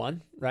that's a cool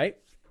one, right?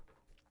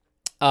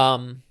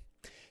 So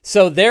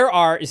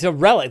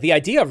the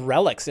idea of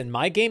relics in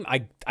my game,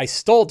 I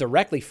stole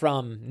directly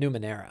from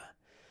Numenera.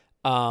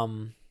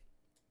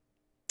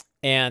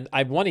 And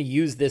I want to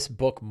use this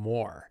book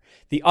more.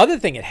 The other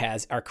thing it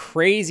has are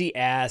crazy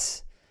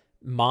ass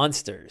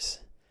monsters.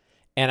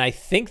 And I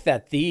think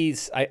that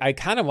I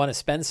kind of want to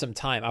spend some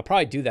time. I'll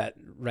probably do that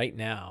right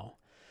now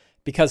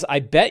because I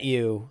bet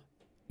you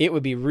it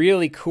would be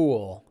really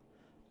cool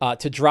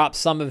to drop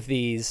some of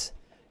these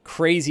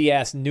crazy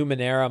ass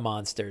Numenera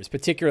monsters,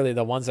 particularly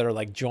the ones that are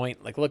like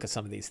joint. Like, look at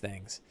some of these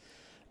things.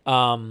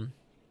 Some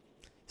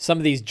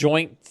of these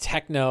joint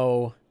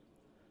techno,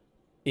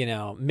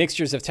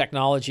 mixtures of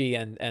technology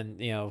and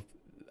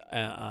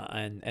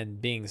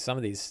being some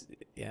of these.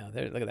 Yeah,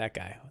 look at that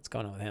guy. What's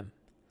going on with him?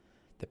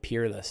 The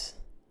Peerless.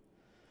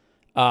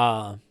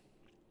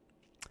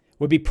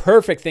 Would be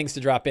perfect things to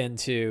drop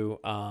into.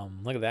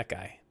 Look at that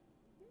guy.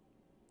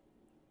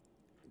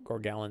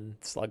 Gorgallon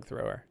slug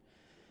thrower.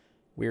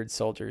 Weird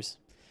soldiers.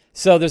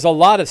 So there's a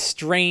lot of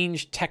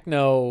strange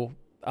techno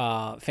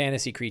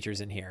fantasy creatures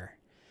in here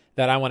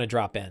that I want to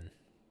drop in.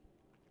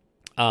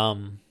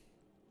 And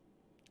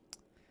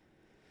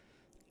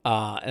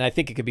I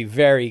think it could be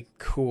very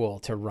cool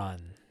to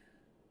run.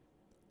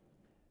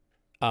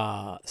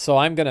 So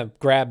I'm going to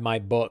grab my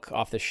book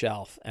off the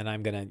shelf and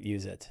I'm going to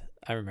use it.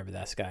 I remember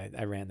this guy.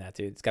 I ran that,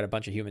 dude. It's got a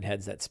bunch of human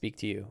heads that speak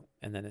to you.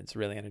 And then it's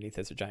really underneath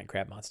it's a giant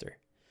crab monster.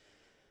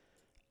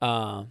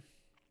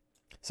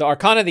 So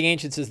Arcana of the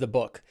Ancients is the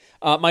book.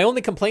 My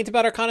only complaint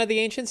about Arcana of the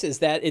Ancients is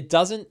that it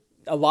doesn't,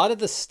 a lot of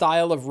the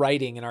style of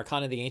writing in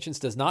Arcana of the Ancients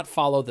does not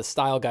follow the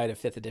style guide of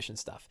 5th edition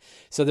stuff.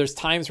 So there's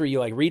times where you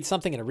like read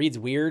something and it reads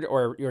weird,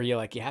 or you're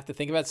like, you have to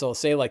think about it. So it'll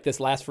say like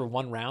this lasts for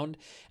 1 round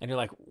and you're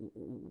like,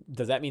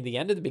 does that mean the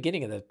end or the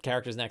beginning of the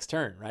character's next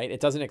turn, right? It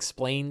doesn't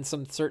explain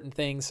some certain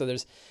things. So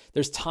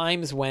there's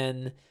times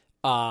when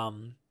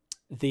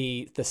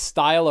the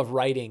style of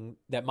writing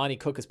that Monty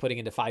Cook is putting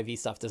into 5e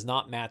stuff does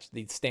not match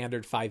the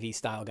standard 5e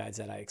style guides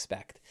that I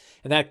expect.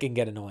 And that can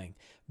get annoying.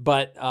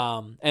 But,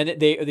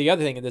 the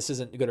other thing, and this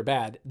isn't good or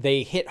bad,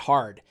 they hit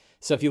hard.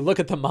 So if you look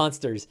at the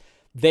monsters,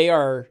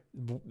 I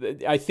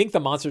think the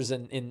monsters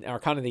in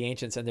Arcana of the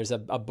Ancients, and there's a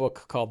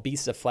book called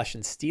Beasts of Flesh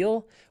and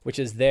Steel, which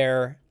is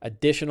their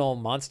additional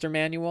monster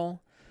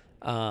manual.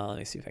 Let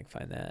me see if I can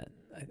find that.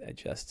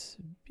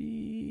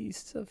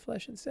 Beasts of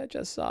Flesh and Steel, I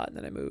just saw it and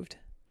then I moved.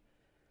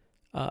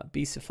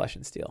 Beasts of Flesh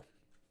and Steel.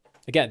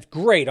 Again,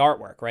 great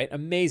artwork, right?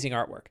 Amazing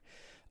artwork.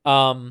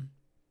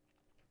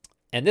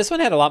 And this one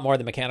had a lot more of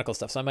the mechanical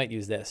stuff, so I might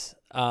use this.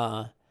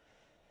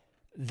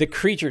 The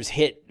creatures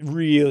hit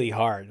really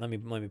hard. Let me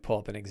pull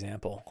up an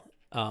example.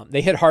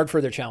 They hit hard for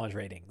their challenge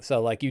rating,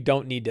 so like you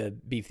don't need to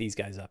beef these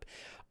guys up.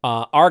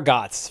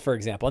 Argots, for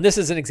example, and this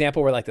is an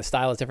example where like the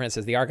style is different. It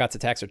says the Argots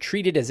attacks are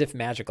treated as if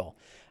magical.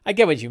 I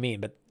get what you mean,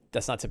 but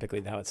that's not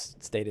typically how it's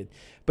stated.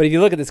 But if you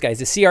look at this guy,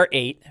 he's a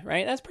CR8,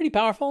 right? That's pretty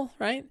powerful,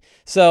 right?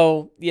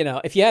 So,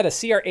 if you had a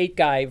CR8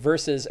 guy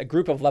versus a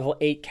group of level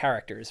 8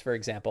 characters, for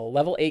example,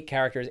 level 8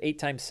 characters, 8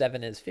 times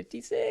 7 is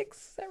 56.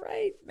 Is that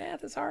right?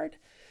 Math is hard.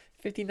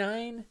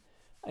 59?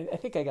 I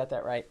think I got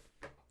that right.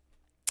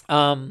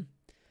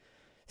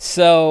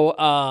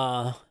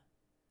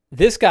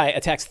 This guy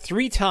attacks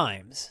 3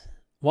 times,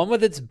 1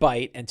 with its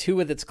bite and 2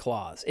 with its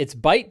claws. Its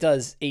bite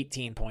does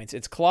 18 points.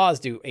 Its claws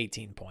do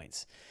 18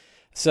 points.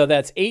 So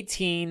that's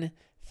 18,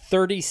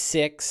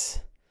 36,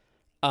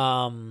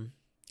 right?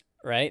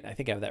 I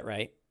think I have that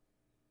right.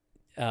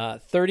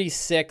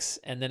 36,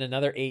 and then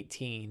another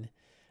 18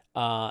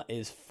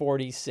 is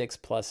 46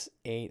 plus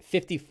 8,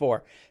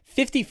 54.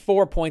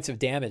 54 points of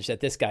damage that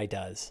this guy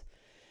does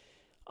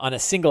on a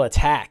single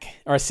attack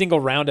or a single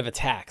round of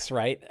attacks,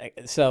 right?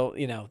 So,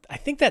 I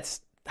think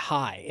that's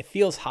high. It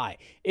feels high.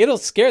 It'll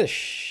scare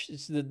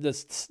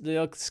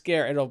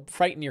it'll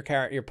frighten your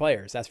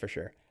players, that's for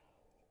sure.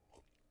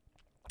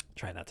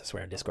 Try not to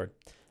swear on Discord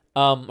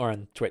or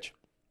on Twitch.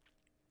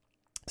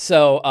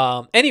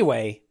 So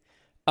anyway,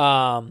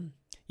 so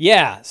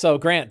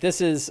Grant, this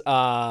is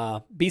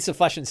Beasts of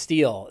Flesh and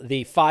Steel,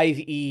 the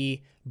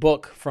 5e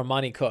book from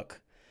Monty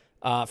Cook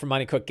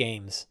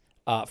Games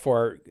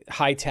for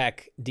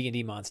high-tech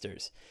D&D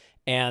monsters.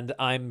 And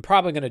I'm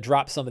probably going to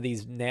drop some of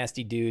these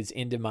nasty dudes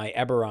into my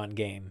Eberron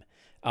game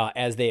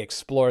as they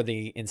explore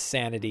the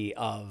insanity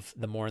of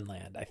the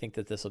Mournland. I think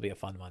that this will be a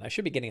fun one. I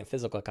should be getting a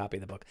physical copy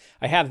of the book.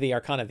 I have the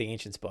Arcana of the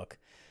Ancients book.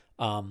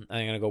 I'm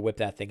going to go whip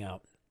that thing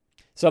out.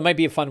 So it might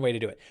be a fun way to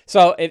do it.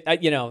 So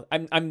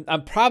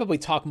I'm probably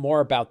talk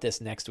more about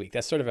this next week.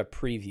 That's sort of a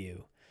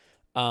preview.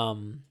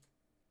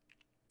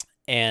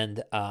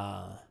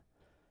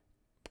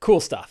 Cool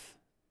stuff.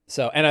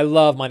 So, and I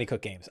love Monty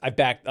Cook Games. I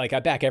back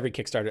every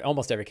Kickstarter,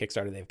 almost every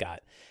Kickstarter they've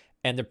got,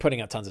 and they're putting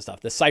out tons of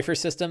stuff. The Cypher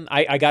system,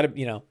 I got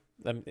to,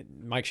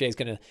 Mike Shea is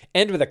going to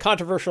end with a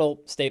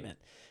controversial statement.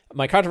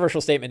 My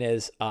controversial statement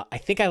is, I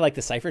think I like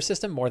the Cypher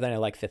system more than I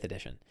like 5th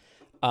edition.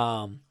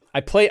 I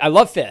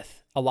love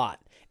 5th a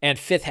lot, and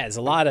 5th has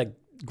a lot of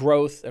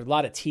growth, a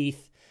lot of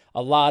teeth,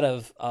 a lot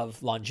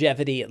of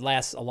longevity. It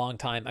lasts a long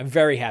time. I'm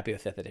very happy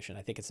with 5th edition.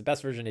 I think it's the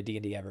best version of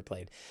D&D ever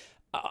played.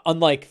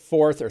 Unlike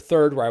 4th or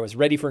 3rd, where I was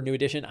ready for a new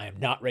edition, I am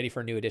not ready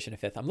for a new edition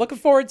of 5th. I'm looking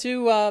forward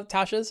to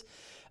Tasha's,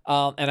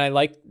 and I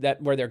like that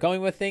where they're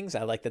going with things.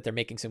 I like that they're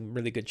making some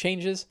really good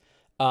changes.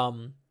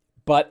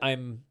 But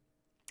I'm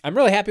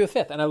really happy with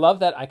 5th, and I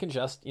love that I can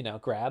just,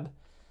 grab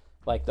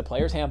like the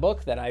player's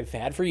handbook that I've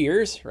had for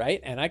years, right?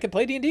 And I can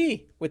play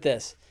D&D with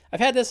this. I've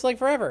had this like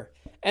forever,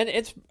 and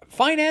it's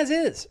fine as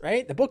is,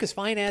 right? The book is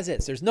fine as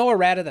is. There's no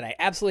errata that I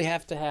absolutely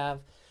have to have.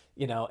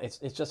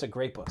 It's just a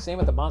great book. Same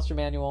with the monster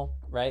manual,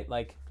 right?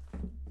 Like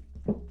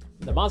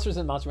the monsters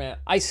in the monster manual,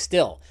 I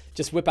still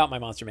just whip out my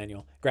monster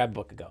manual, grab a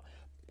book and go.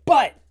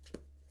 But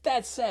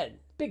that said,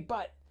 big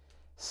but,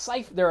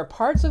 there are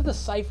parts of the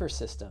Cypher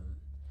system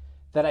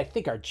that I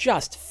think are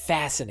just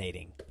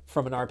fascinating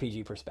from an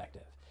RPG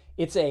perspective.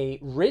 It's a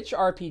rich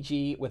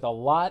RPG with a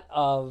lot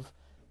of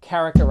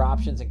character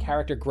options and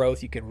character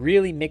growth. You can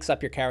really mix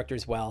up your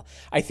characters well.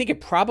 I think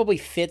it probably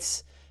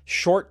fits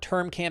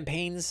short-term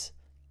campaigns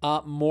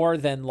more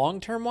than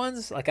long-term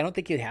ones. Like, I don't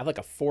think you'd have like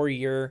a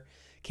 4-year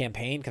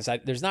campaign because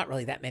there's not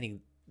really that many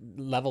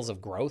levels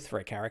of growth for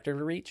a character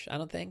to reach, I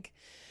don't think.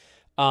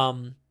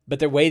 But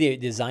the way they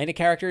design a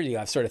character, you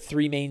have sort of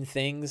 3 main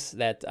things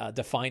that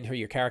define who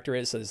your character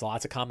is. So there's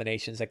lots of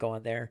combinations that go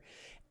on there.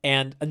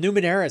 And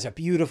Numenera is a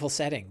beautiful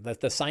setting.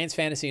 The science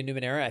fantasy in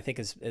Numenera, I think,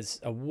 is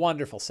a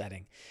wonderful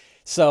setting.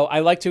 So I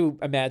like to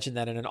imagine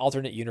that in an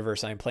alternate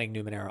universe, I'm playing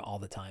Numenera all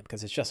the time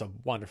because it's just a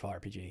wonderful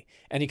RPG,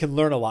 and you can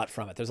learn a lot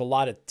from it. There's a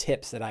lot of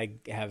tips that I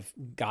have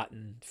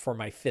gotten for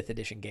my 5th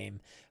edition game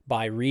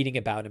by reading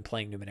about and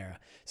playing Numenera.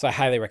 So I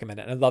highly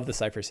recommend it. And I love the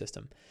Cypher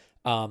system.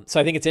 So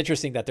I think it's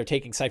interesting that they're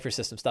taking Cypher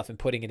system stuff and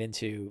putting it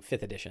into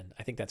 5th edition.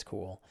 I think that's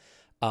cool.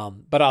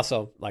 But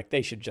also, like,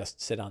 they should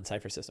just sit on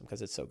Cypher system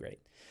because it's so great.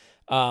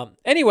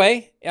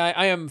 Anyway,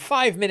 I am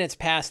 5 minutes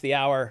past the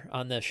hour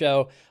on the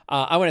show.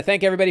 I want to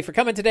thank everybody for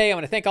coming today. I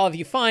want to thank all of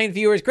you fine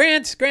viewers.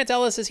 Grant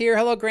Ellis is here.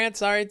 Hello, Grant.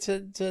 Sorry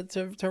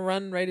to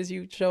run right as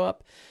you show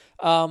up.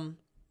 I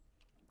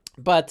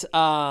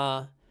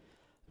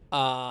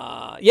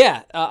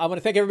want to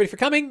thank everybody for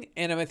coming,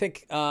 and I want to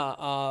thank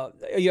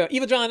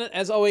Evil John,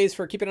 as always,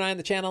 for keeping an eye on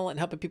the channel and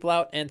helping people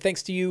out. And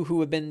thanks to you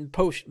who have been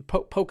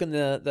poking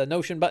the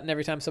Notion button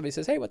every time somebody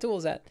says, "Hey, what tool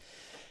is that?"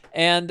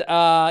 And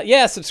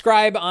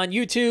subscribe on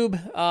YouTube.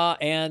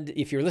 And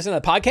if you're listening to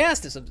the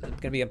podcast, it's going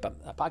to be a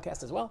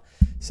podcast as well.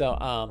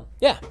 So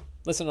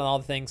listen on all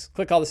the things.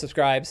 Click all the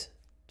subscribes.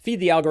 Feed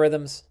the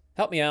algorithms.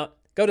 Help me out.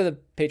 Go to the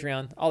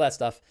Patreon. All that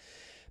stuff.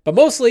 But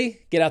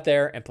mostly, get out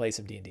there and play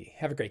some D&D.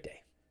 Have a great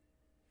day.